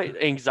off, my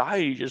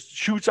anxiety just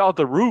shoots out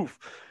the roof,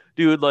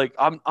 dude. Like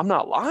I'm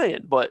not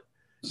lying, but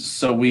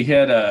so we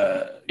had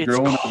it's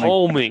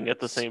calming at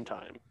the same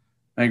time.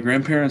 My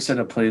grandparents had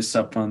a place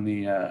up on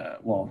the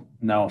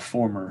now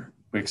former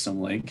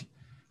Wixom Lake.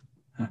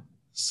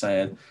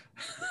 Sad.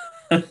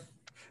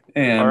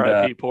 And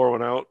R.I.P. Pour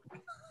one out.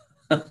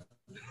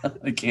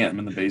 I can't. I'm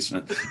in the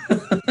basement.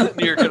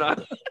 Near can I?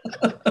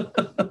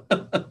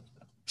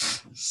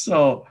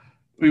 So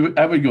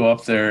I would go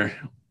up there,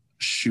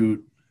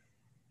 shoot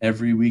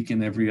every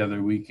weekend, every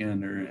other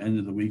weekend, or end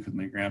of the week with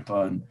my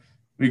grandpa, and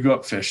we'd go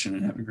up fishing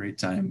and have a great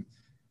time.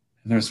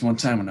 And there's one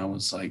time when I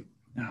was like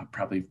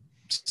probably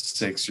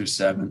 6 or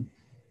 7,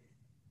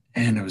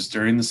 and it was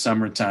during the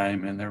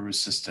summertime, and there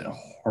was just a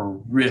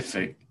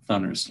horrific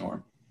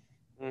thunderstorm.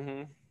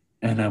 Mm-hmm.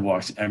 And I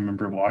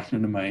remember walking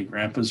into my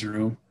grandpa's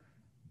room,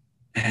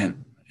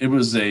 and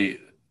they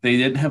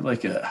didn't have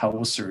like a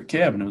house or a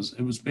cabin.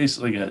 It was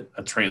basically a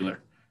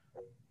trailer.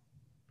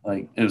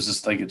 Like it was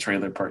just like a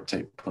trailer park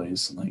type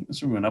place. And like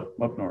so we went up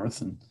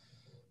north and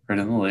right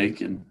on the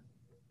lake, and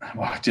I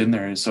walked in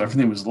there, and so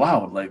everything was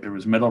loud. Like there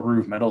was metal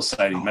roof, metal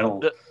siding,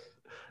 metal.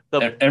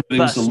 Everything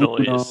was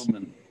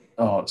aluminum.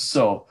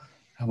 So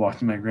I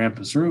walked in my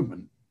grandpa's room,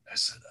 and I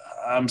said,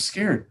 "I'm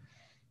scared."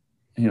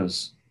 And he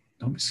goes,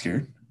 "Don't be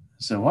scared." I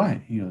said,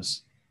 "Why?" He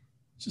goes,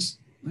 "Just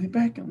lay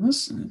back and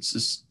listen.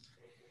 It's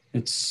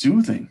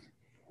soothing."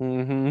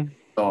 Mm-hmm.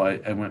 So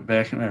I went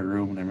back in my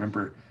room, and I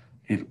remember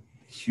a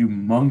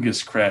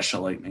humongous crash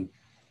of lightning,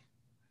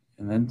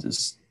 and then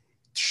just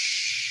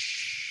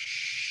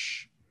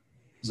shh. I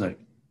was like,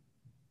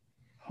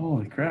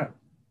 "Holy crap!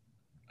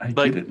 I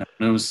get it now."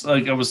 And it was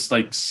like I was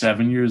like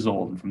 7 years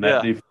old, and from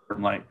that day forward,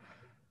 I'm like,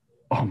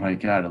 "Oh my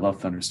god, I love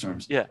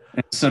thunderstorms." Yeah.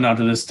 And so now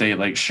to this day,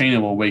 like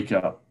Shayna will wake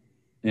up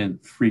and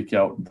freak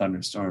out in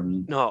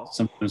thunderstorms. No.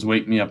 Sometimes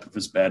wake me up if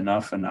it's bad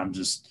enough, and I'm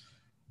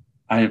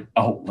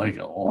out like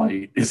a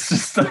light. It's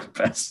just the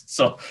best.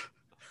 So,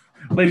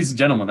 ladies and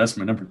gentlemen, that's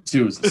my number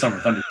 2 is the summer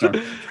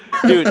thunderstorm.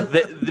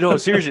 Dude, no,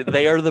 seriously,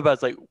 they are the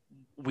best. Like,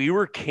 we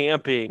were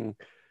camping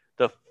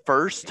the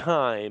first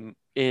time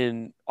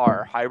in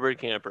our hybrid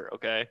camper,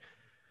 okay?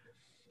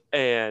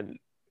 And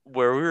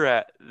where we were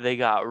at, they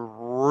got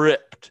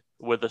ripped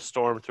with a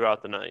storm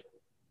throughout the night.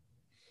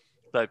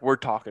 Like, we're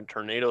talking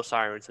tornado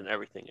sirens and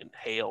everything and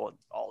hail and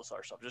all this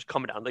other stuff just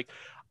coming down. Like,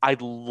 I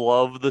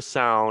love the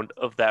sound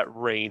of that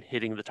rain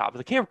hitting the top of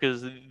the camper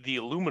because the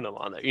aluminum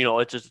on there,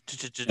 it's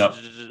just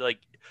like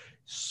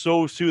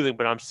so soothing.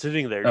 But I'm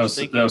sitting there that was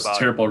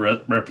terrible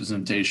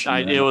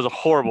representation. It was a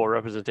horrible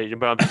representation,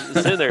 but I'm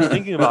sitting there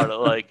thinking about it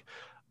like,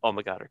 oh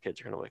my God, our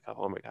kids are going to wake up.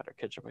 Oh my God, our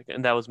kids are waking up.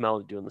 And that was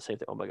Melody doing the same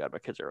thing. Oh my God, my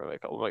kids are going to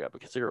wake up. Oh my God, my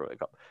kids are going to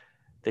wake up.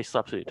 They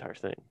slept through the entire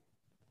thing.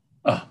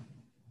 Oh.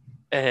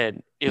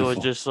 And it was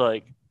just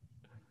like,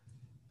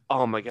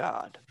 oh my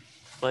God.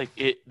 Like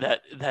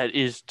that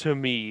is to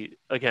me,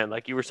 again,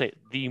 like you were saying,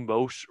 the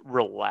most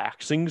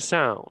relaxing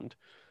sound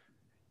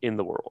in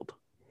the world.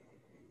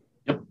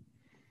 Yep.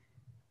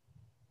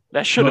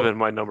 That should have been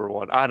my number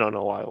 1. I don't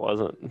know why it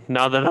wasn't.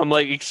 Now that I'm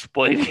like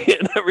explaining it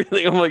and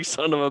everything, I'm like,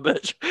 son of a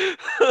bitch.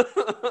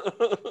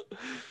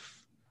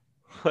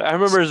 I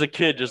remember as a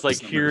kid just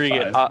like hearing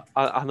it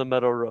on the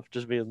metal roof,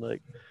 just being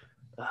like,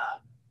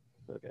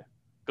 okay.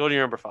 Go to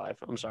your number 5.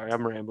 I'm sorry,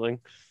 I'm rambling.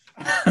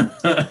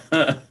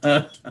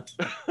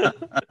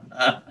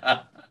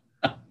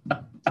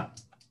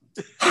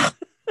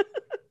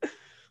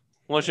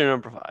 What's your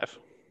number 5?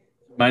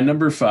 My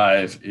number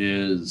 5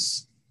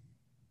 is,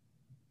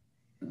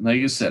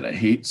 like I said, I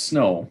hate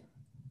snow,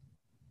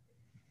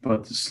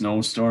 but the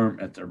snowstorm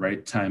at the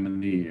right time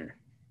of the year.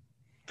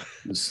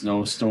 The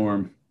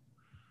snowstorm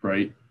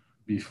right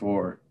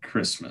before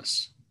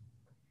Christmas,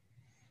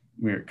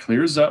 where it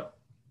clears up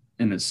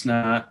and it's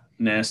not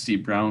nasty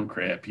brown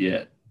crap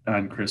yet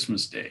on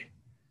Christmas Day.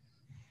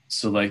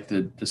 So like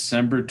the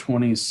December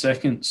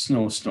 22nd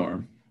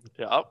snowstorm.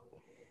 Yep.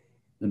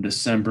 The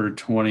December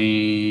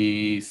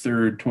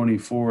 23rd,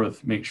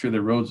 24th, make sure the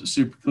roads are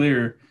super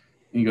clear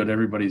and you go to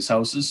everybody's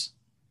houses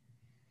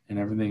and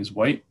everything's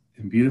white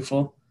and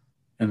beautiful.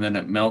 And then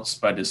it melts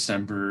by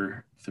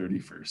December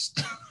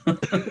 31st.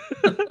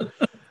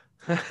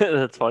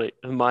 That's funny.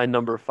 My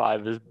number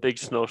 5 is big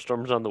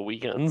snowstorms on the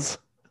weekends.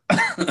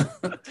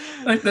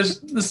 Like there's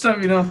the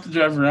stuff you don't have to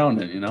drive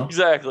around in, you know?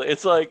 Exactly.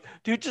 It's like,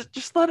 dude,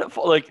 just let it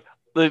fall. Like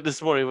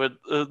this morning, with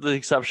the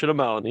exception of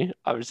Melanie,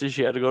 obviously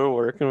she had to go to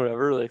work and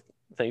whatever. Like,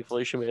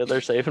 thankfully she made it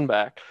there safe and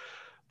back.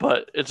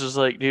 But it's just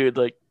like, dude,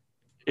 like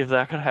if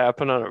that could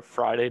happen on a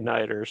Friday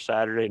night or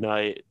Saturday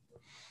night,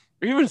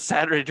 or even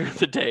Saturday during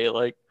the day,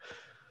 like,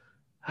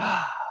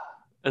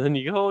 and then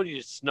you go and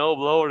you snow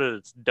blow it and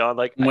it's done.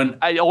 Like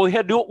I only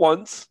had to do it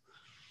once.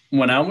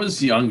 When I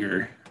was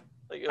younger,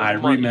 Like, I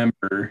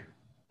remember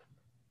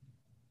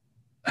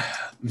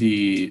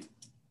the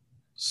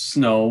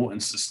snow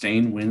and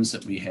sustained winds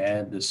that we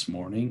had this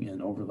morning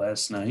and over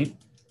last night.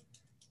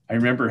 I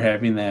remember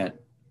having that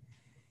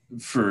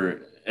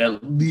for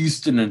at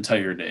least an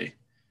entire day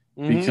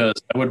because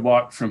I would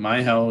walk from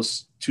my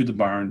house to the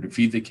barn to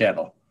feed the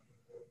cattle.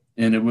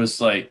 And it was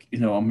like, you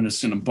know, I'm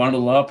just going to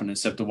bundle up and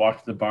just have to walk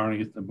to the barn and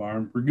get to the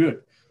barn. We're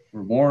good.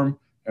 We're warm.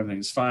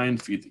 Everything's fine.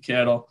 Feed the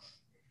cattle.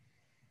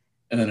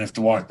 And then I have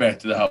to walk back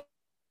to the house.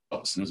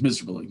 And it was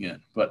miserable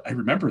again. But I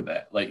remember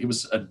that. Like, it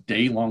was a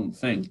day-long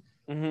thing.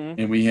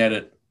 And we had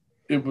it.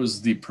 It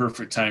was the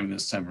perfect time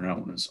this time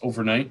around when it was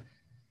overnight.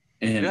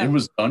 And it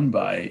was done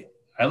by,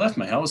 I left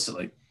my house at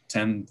like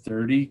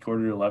 10:30,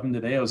 quarter to 11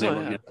 today. I was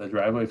able to get the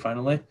driveway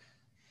finally.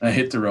 I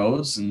hit the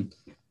roads, and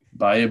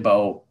by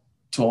about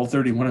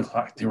 12:30, 1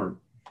 o'clock, they were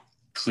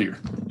clear.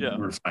 Yeah.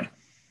 We were fine.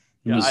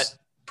 It was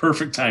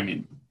perfect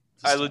timing.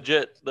 I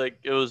legit, like,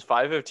 it was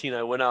 5:15.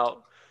 I went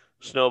out,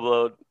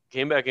 snowblowed,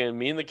 came back in.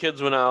 Me and the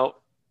kids went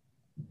out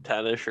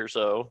 10-ish or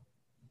so.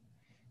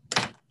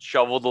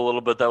 Shoveled a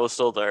little bit that was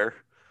still there.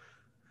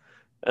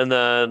 And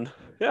then,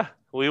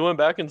 we went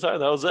back inside.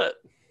 That was it.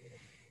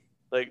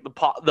 Like, the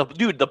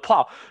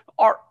plow.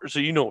 So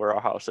you know where our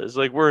house is.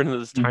 Like, we're in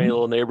this tiny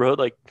little neighborhood.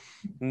 Like,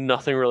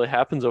 nothing really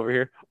happens over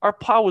here. Our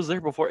plow was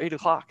there before 8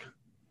 o'clock.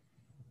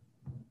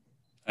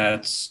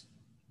 That's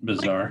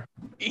bizarre.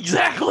 Like,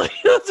 exactly.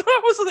 That's what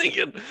I was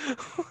thinking.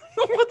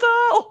 What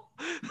the hell?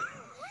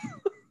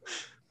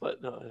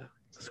 But no,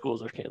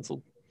 schools are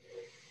canceled.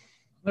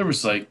 There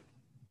was like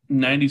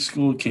 90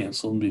 schools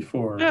canceled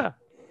before. Yeah.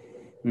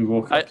 We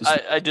woke up.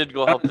 I did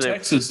go help in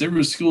Texas. There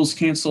were schools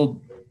canceled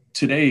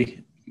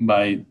today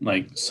by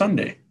like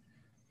Sunday.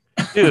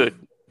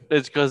 Dude,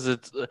 it's because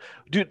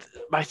dude,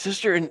 my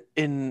sister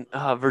in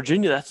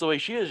Virginia, that's the way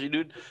she is.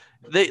 Dude,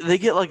 they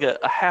get like a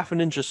half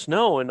an inch of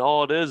snow, and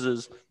all it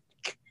is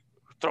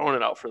throwing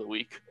it out for the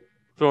week.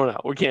 Throwing it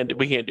out. We can't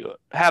do it.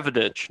 Half an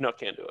inch. No,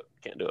 can't do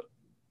it.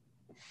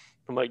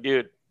 I'm like,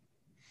 dude,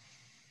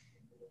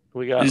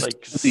 we got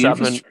like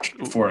 7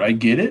 for it. I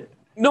get it.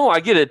 No, I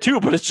get it too,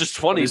 but it's just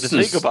funny to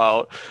think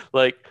about.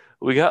 Like,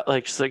 we got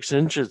like 6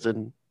 inches,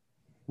 and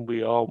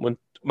we all went.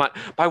 My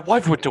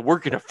wife went to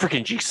work in a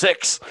freaking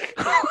G6.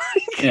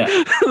 Yeah,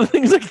 the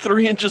thing's like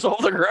 3 inches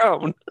off the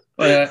ground.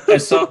 Well, I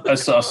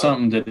saw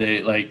something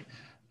today. Like,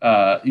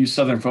 you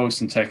Southern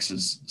folks in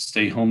Texas,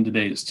 stay home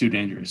today. It's too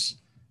dangerous.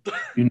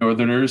 You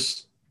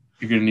Northerners,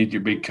 you're gonna need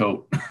your big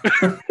coat.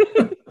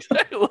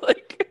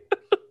 Like,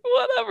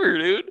 whatever,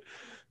 dude.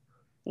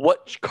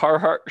 What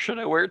Carhartt should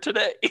I wear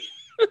today?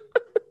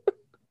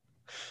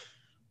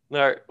 All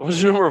right, what's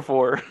your number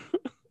 4?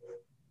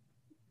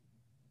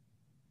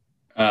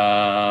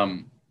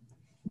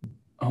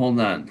 Hold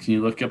on. Can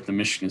you look up the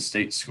Michigan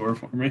State score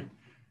for me?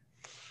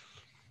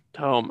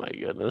 Oh my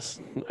goodness.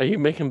 Are you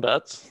making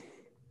bets?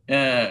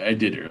 Yeah, I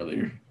did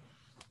earlier.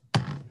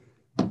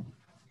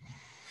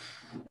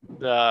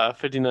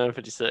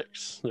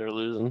 59-56. They're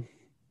losing.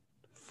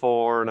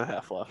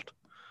 4.5 left.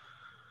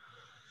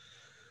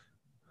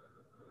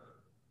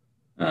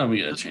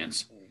 We got a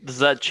chance. Does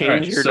that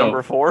change your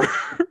number 4?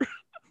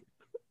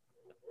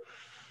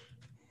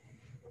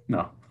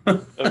 No.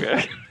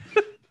 Okay.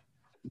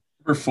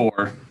 Number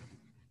 4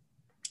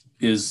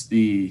 is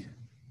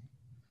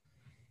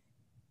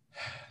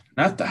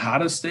not the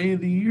hottest day of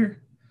the year,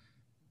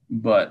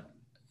 but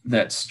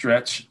that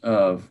stretch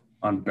of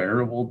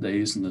unbearable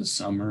days in the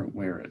summer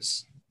where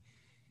it's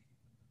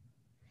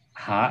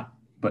hot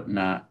but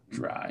not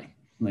dry.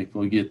 Like,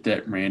 we'll get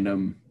that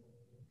random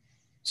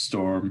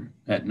storm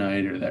at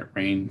night or that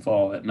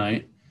rainfall at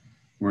night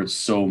where it's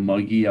so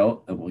muggy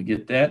out that we'll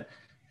get that.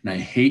 And I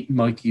hate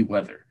muggy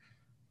weather.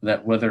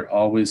 That weather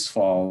always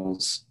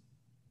falls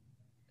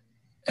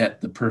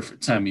at the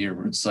perfect time of year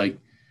where it's like,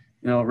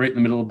 you know, right in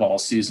the middle of ball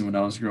season when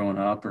I was growing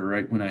up, or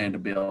right when I had to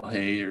bale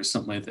hay or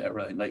something like that.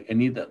 Right? Like, I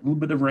need that little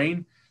bit of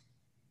rain.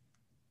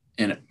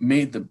 And it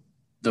made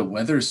the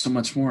weather so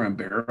much more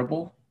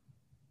unbearable.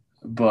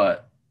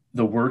 But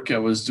the work I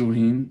was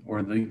doing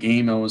or the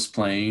game I was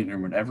playing or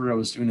whatever I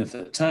was doing at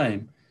that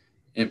time,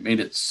 it made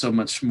it so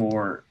much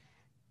more,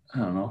 I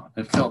don't know,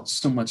 it felt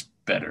so much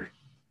better.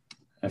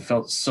 I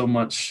felt so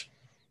much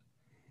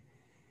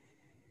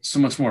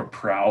more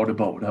proud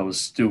about what I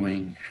was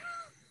doing.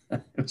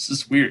 It was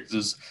just weird. It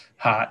was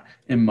hot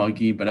and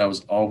muggy, but I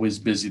was always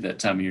busy that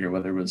time of year,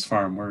 whether it was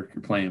farm work or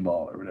playing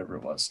ball or whatever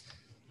it was.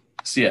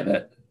 So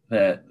yeah,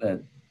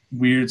 that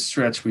weird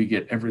stretch we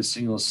get every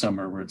single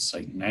summer where it's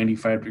like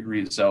 95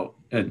 degrees out,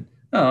 and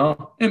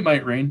it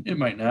might rain, it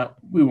might not.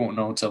 We won't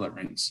know until it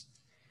rains.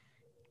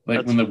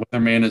 Like when the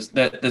weatherman is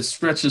that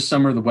stretch of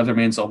summer, the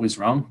weatherman's always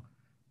wrong.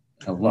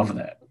 I love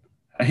that.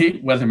 I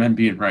hate weathermen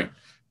being right.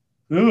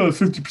 Oh,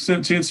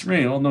 50% chance of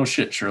rain. Oh, no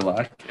shit,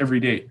 Sherlock. Every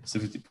day it's a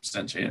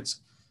 50% chance.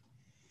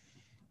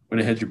 Would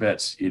have had your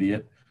bets,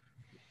 idiot.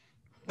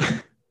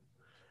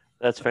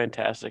 That's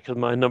fantastic because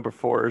my number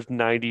 4 is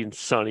 90 and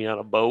sunny on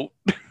a boat.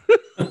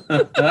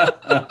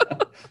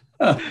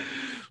 I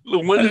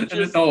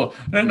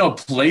didn't know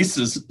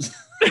places.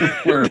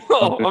 Where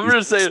No, I'm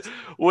just saying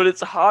when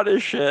it's hot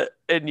as shit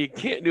and you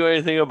can't do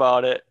anything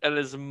about it and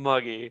it's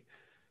muggy.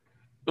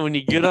 When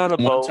you get on a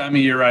boat, one time a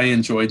year I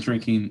enjoy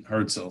drinking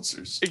hard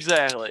seltzers.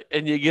 exactly,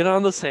 and you get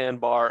on the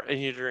sandbar and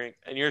you drink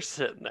and you're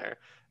sitting there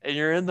and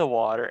you're in the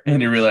water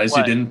And you realize you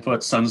sweating. didn't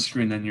put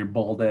sunscreen on your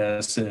bald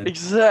ass head.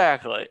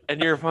 Exactly,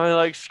 and you're finally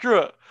like, screw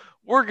it,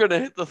 we're gonna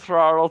hit the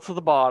throttle to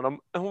the bottom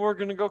and we're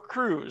gonna go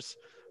cruise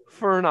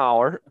for an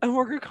hour and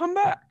we're gonna come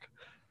back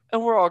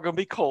and we're all gonna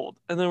be cold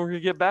and then we're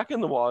gonna get back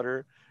in the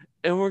water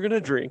and we're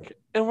gonna drink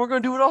and we're gonna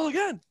do it all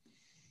again.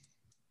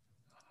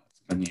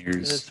 It's been And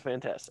years. it's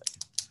fantastic.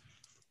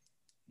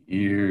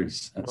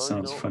 Years. That Well,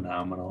 sounds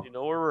phenomenal. You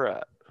know where we're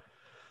at.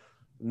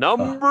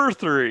 Number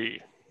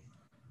 3.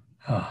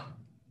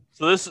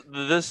 So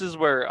this is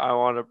where I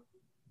want to.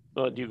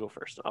 Well, you go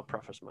first. I'll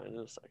preface mine in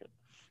a second.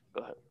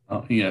 Go ahead.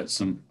 Oh, you got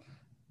some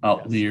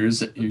outliers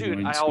that you're Dude,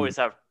 going I to. always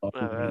have.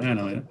 I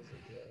know it.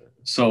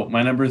 So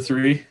my number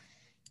 3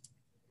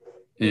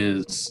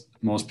 is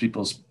most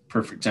people's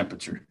perfect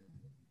temperature,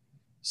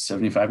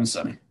 75 and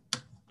sunny.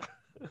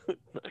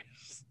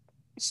 Nice.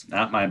 It's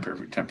not my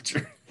perfect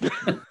temperature.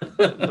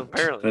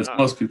 Apparently That's not.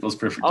 most people's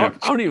perfect I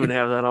temperature. don't even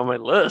have that on my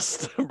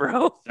list,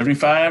 bro.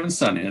 75 and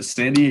sunny. It's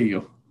San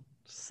Diego.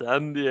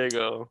 San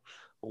Diego,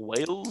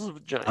 whales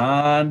of giant.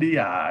 San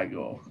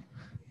Diego.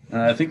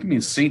 I think it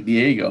means Saint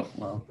Diego.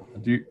 Well, I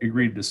do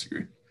agree to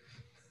disagree.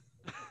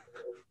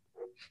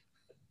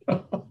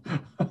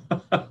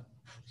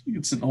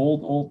 It's an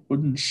old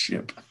wooden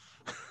ship.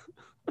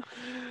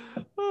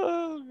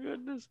 Oh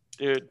goodness,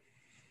 dude!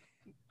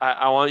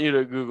 I want you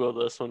to Google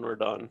this when we're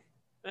done,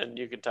 and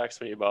you can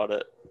text me about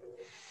it.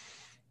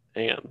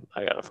 Hang on,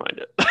 I gotta find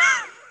it.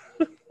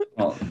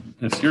 Well,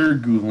 if you're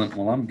Googling,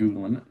 well, I'm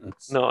Googling it.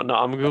 No,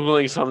 I'm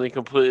Googling something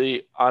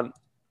completely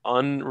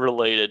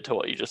unrelated to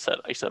what you just said.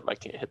 I said I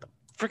can't hit the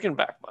freaking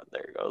back button.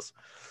 There it goes.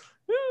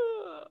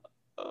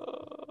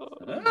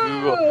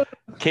 Google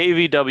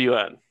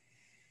KVWN.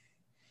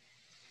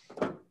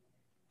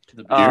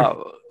 The beer.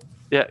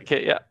 Yeah,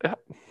 okay, yeah.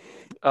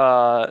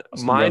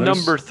 Boston My Brothers?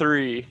 number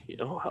 3,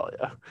 hell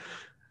yeah,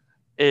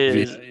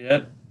 is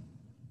yet?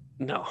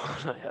 no,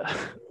 not yet.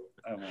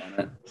 I want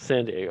it.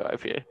 San Diego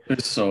IPA.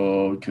 It's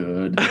so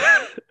good.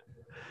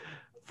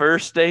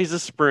 First days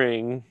of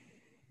spring,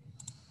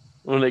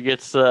 when it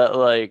gets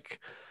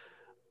like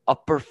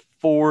upper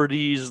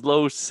 40s,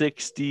 low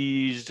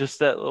 60s, just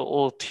that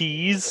little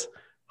tease.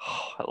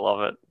 Oh, I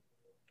love it.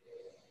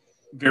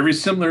 Very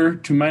similar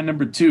to my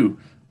number 2,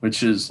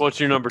 which is What's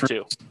your number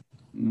 2?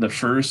 the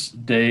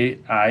first day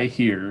I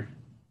hear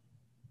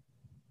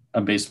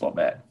a baseball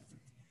bat.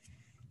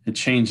 It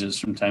changes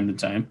from time to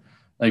time.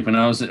 Like when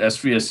I was at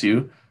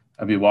SVSU,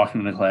 I'd be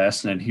walking into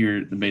class and I'd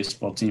hear the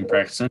baseball team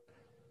practicing.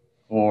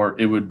 Or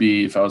it would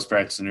be if I was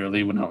practicing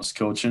early when I was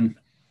coaching.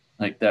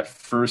 Like that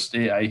first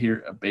day I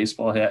hear a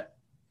baseball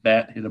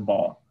bat hit a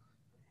ball.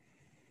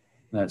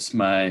 That's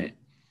my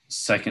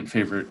second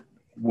favorite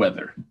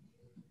weather.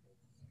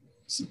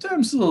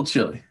 Sometimes it's a little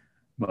chilly,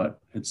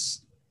 but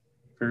it's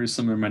very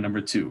similar to my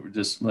number 2. We're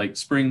just like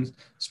spring's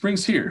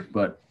here,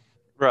 but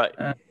Right.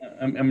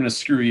 I'm going to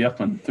screw you up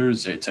on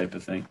Thursday type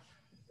of thing.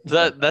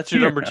 That's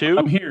your number 2?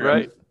 I'm here.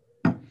 Right?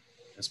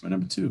 That's my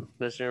number 2.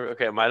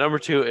 Okay, my number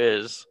 2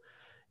 is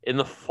in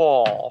the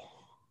fall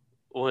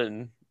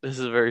when this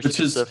is very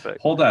specific.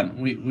 Hold on.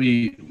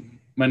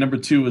 My number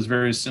 2 was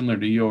very similar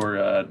to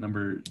your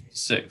number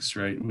 6,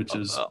 right? Which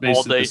is all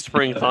basically day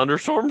spring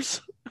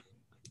thunderstorms?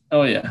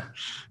 Oh, yeah.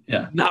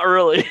 Yeah. Not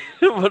really,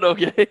 but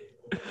okay.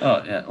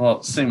 Oh, yeah.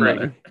 Well, same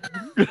Spring.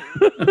 weather.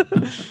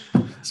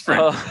 Spring.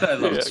 I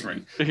love yeah.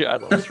 spring. Yeah, I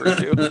love spring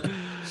too.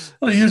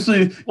 Well,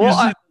 usually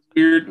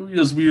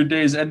those weird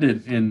days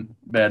ended in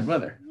bad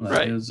weather. Like,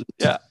 Right. it was a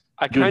Yeah.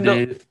 I good kind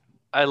day. of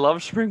I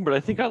love spring, but I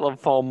think I love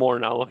fall more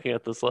now looking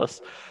at this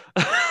list.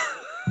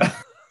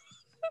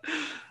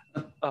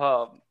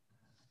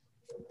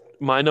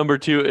 My number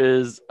 2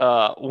 is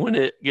when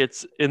it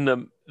gets in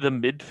the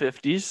mid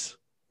 50s.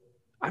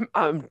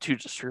 I'm too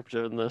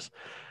descriptive in this,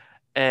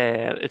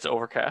 and it's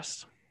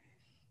overcast,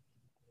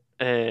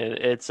 and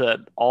it's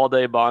an all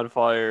day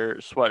bonfire,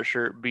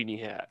 sweatshirt,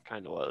 beanie hat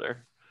kind of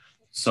weather.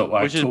 So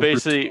Which is October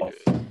basically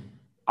 12th.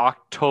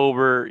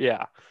 October.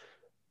 Yeah,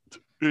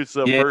 it's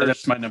the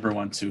That's my number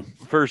 1 too.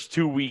 first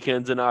 2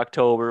 weekends in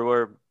October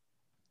where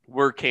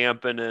we're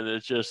camping and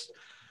it's just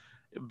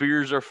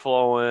beers are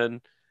flowing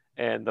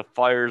and the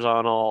fire's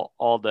on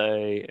all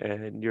day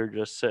and you're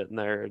just sitting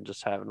there and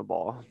just having a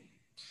ball.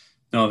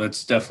 No,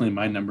 that's definitely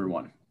my number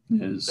 1.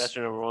 is That's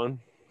your number one.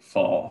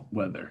 fall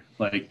weather,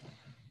 like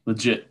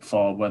legit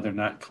fall weather,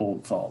 not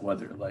cold fall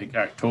weather, like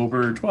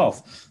October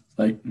 12th.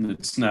 Like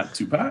it's not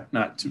too hot,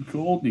 not too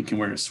cold. You can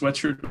wear a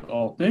sweatshirt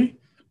all day.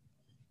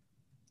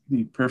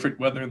 The perfect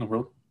weather in the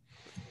world.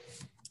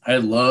 I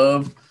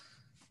love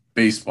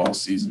baseball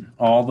season,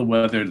 all the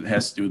weather that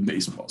has to do with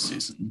baseball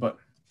season. But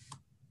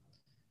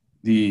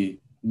the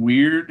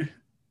weird,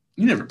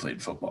 you never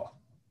played football.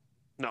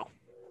 No.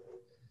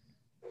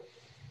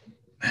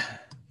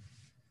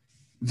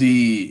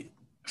 The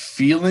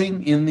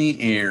feeling in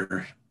the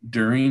air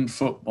during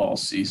football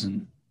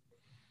season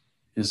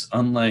is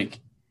unlike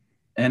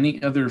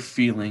any other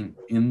feeling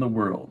in the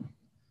world,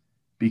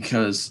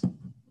 because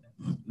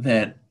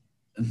that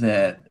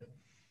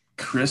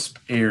crisp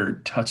air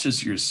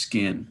touches your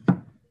skin.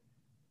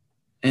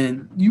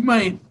 And you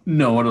might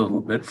know it a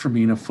little bit from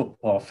being a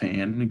football fan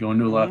and going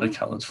to a lot of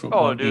college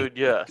football. Oh, dude,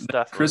 yes, That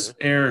definitely. crisp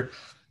air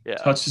Yeah.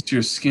 touches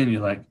your skin.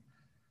 You're like,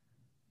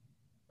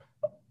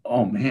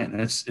 oh man,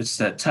 it's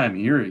that time of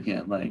year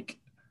again. Like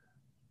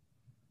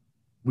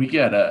we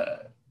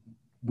gotta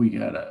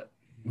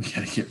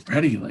get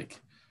ready. Like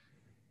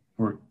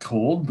we're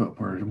cold, but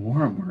we're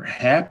warm. We're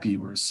happy.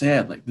 We're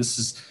sad. Like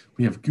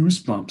we have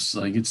goosebumps.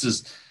 Like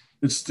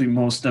it's the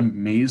most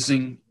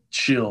amazing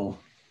chill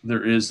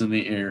there is in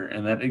the air,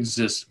 and that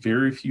exists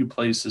very few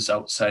places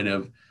outside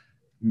of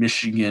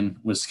Michigan,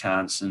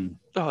 Wisconsin,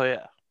 Oh,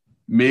 yeah.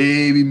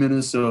 maybe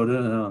Minnesota.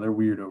 No, they're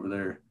weird over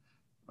there.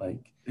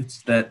 Like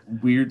it's that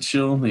weird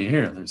chill in the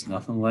air. There's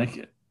nothing like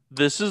it.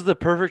 This is the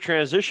perfect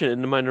transition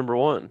into my number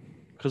one,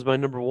 because my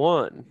number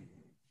one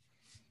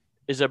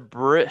is a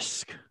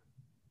brisk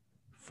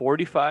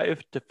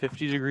 45 to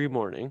 50 degree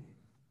morning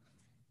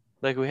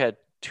like we had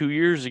 2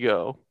 years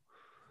ago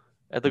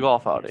at the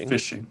golf outing.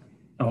 Fishing.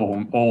 Oh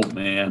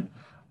man.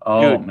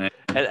 Dude, Man.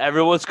 And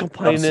everyone's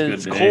complaining That was a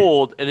it's good day.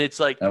 cold, and it's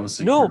like, That was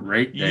a no,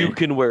 great day. you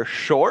can wear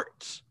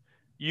shorts,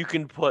 you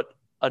can put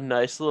a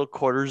nice little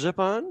quarter zip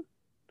on,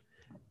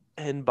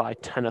 and by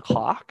 10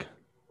 o'clock,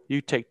 you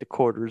take the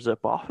quarter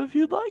zip off if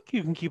you'd like.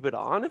 You can keep it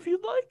on if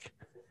you'd like.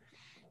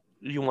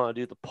 You want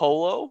to do the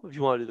polo, if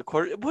you want to do the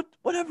quarter,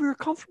 whatever you're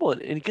comfortable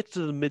in. And it gets to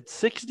the mid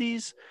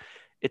 60s.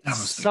 That It's was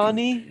a good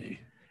sunny. day.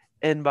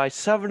 And by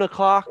 7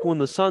 o'clock, when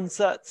the sun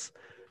sets,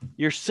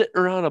 you're sitting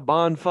around a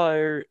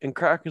bonfire and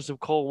cracking some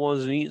cold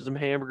ones and eating some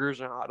hamburgers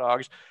and hot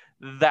dogs.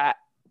 That,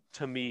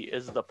 to me,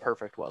 is the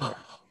perfect weather.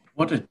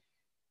 What a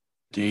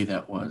day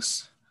that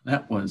was.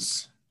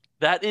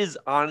 That is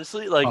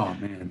honestly like Oh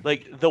man.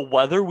 the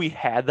weather we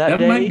had that That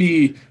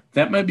day.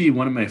 might be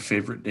one of my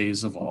favorite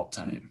days of all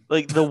time.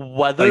 Like the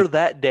weather Like,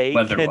 that day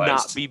weather-wise.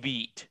 cannot be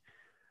beat.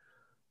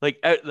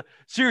 Like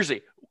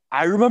seriously,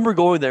 I remember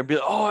going there and be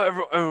like,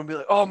 everyone be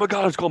like, oh my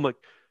god, it's cold. I'm like,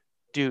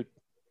 dude,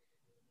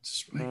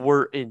 Just wait.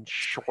 we're in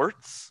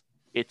shorts.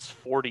 It's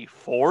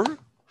 44.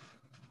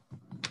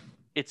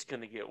 It's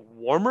gonna get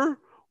warmer.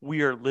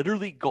 We are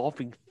literally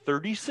golfing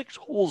 36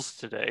 holes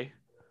today,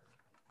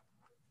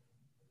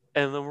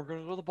 and then we're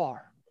gonna go to the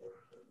bar.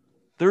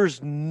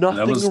 There's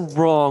nothing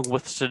wrong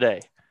with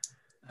today.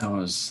 That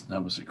was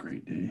a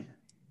great day.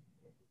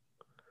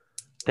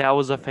 That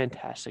was a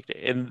fantastic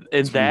day, and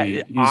He's that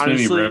made me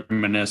honestly,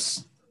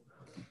 reminisce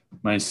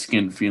my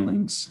skin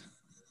feelings.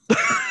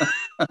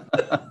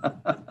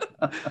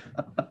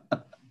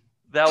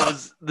 that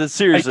was the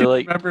seriously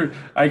like.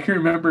 I can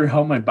remember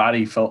how my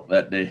body felt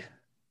that day.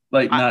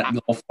 Like not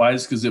golf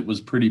wise, because it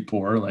was pretty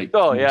poor. Like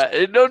Oh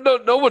yeah,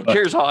 no one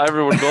cares how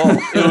everyone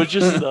golfs. It was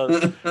just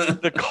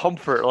the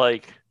comfort.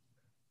 Like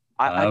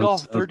I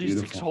golfed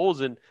 36 beautiful. holes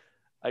and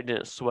I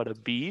didn't sweat a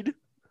bead.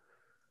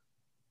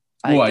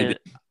 I did.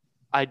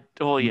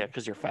 Oh yeah,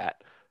 because you're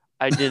fat.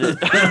 I didn't.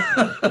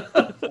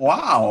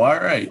 Wow. All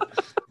right.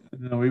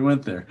 No, we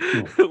went there.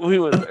 Cool. We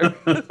went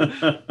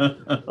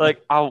there.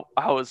 Like I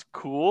was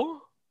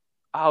cool.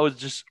 I was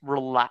just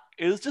relaxed.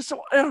 It was just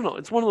so I don't know.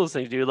 It's one of those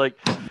things, dude. Like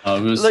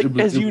It was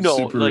as you know,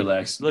 super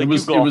relaxed. like It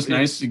was you golf, it was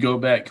nice to go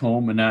back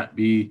home and not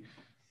be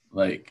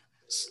like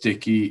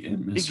sticky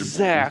and miserable.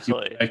 Exactly.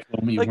 Like, you back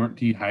home, you Like- weren't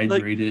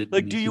dehydrated.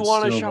 Like, and do you could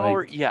want to still,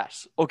 shower? like-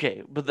 Yes.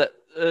 Okay, but that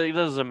it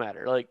doesn't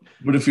matter. Like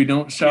but if you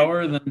don't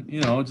shower, then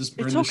just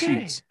burn it's the okay.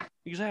 sheets.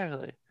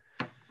 Exactly.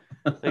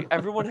 Like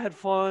everyone had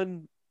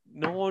fun.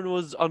 No one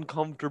was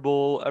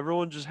uncomfortable.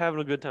 Everyone just having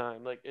a good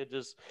time. Like it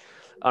just,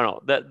 I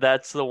don't know.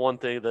 That's the one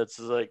thing that's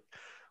like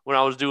when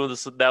I was doing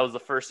this. That was the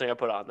first thing I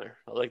put on there.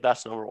 I was like,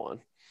 that's number one.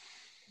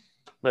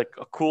 Like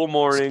a cool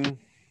morning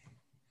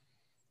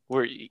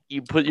where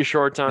you put your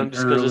shorts on An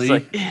just because it's early-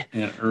 like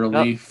An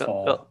early got-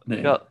 fall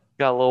day. got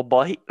a little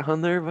bite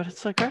on there, but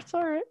it's like that's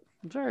all right.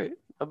 It's all right.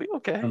 I'll be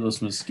okay. Are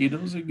those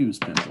mosquitoes or goose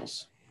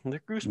pimples?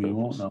 They're goose We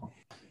won't pimples. know.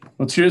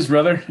 Well, cheers,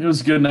 brother. It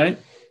was a good night.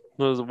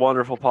 It was a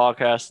wonderful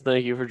podcast.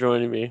 Thank you for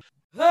joining me.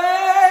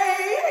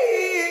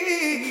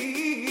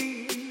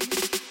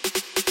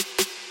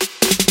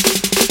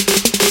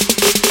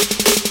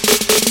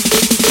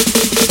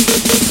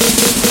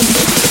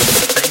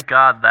 Thank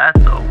God that's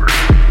over.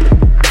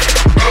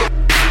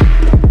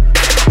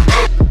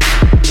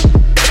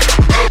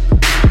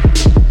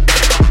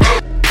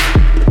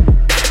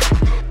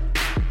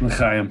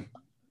 L'chaim.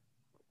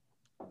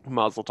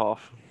 Mazel tov.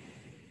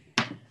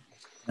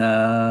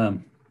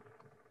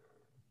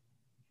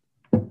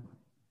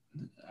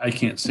 I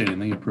can't say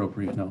anything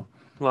appropriate. No,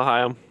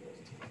 L'chaim.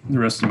 the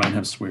rest of mine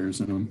have swears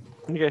in them.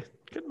 Okay.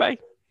 Goodbye.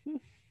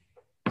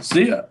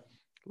 See ya.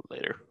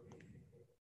 Later.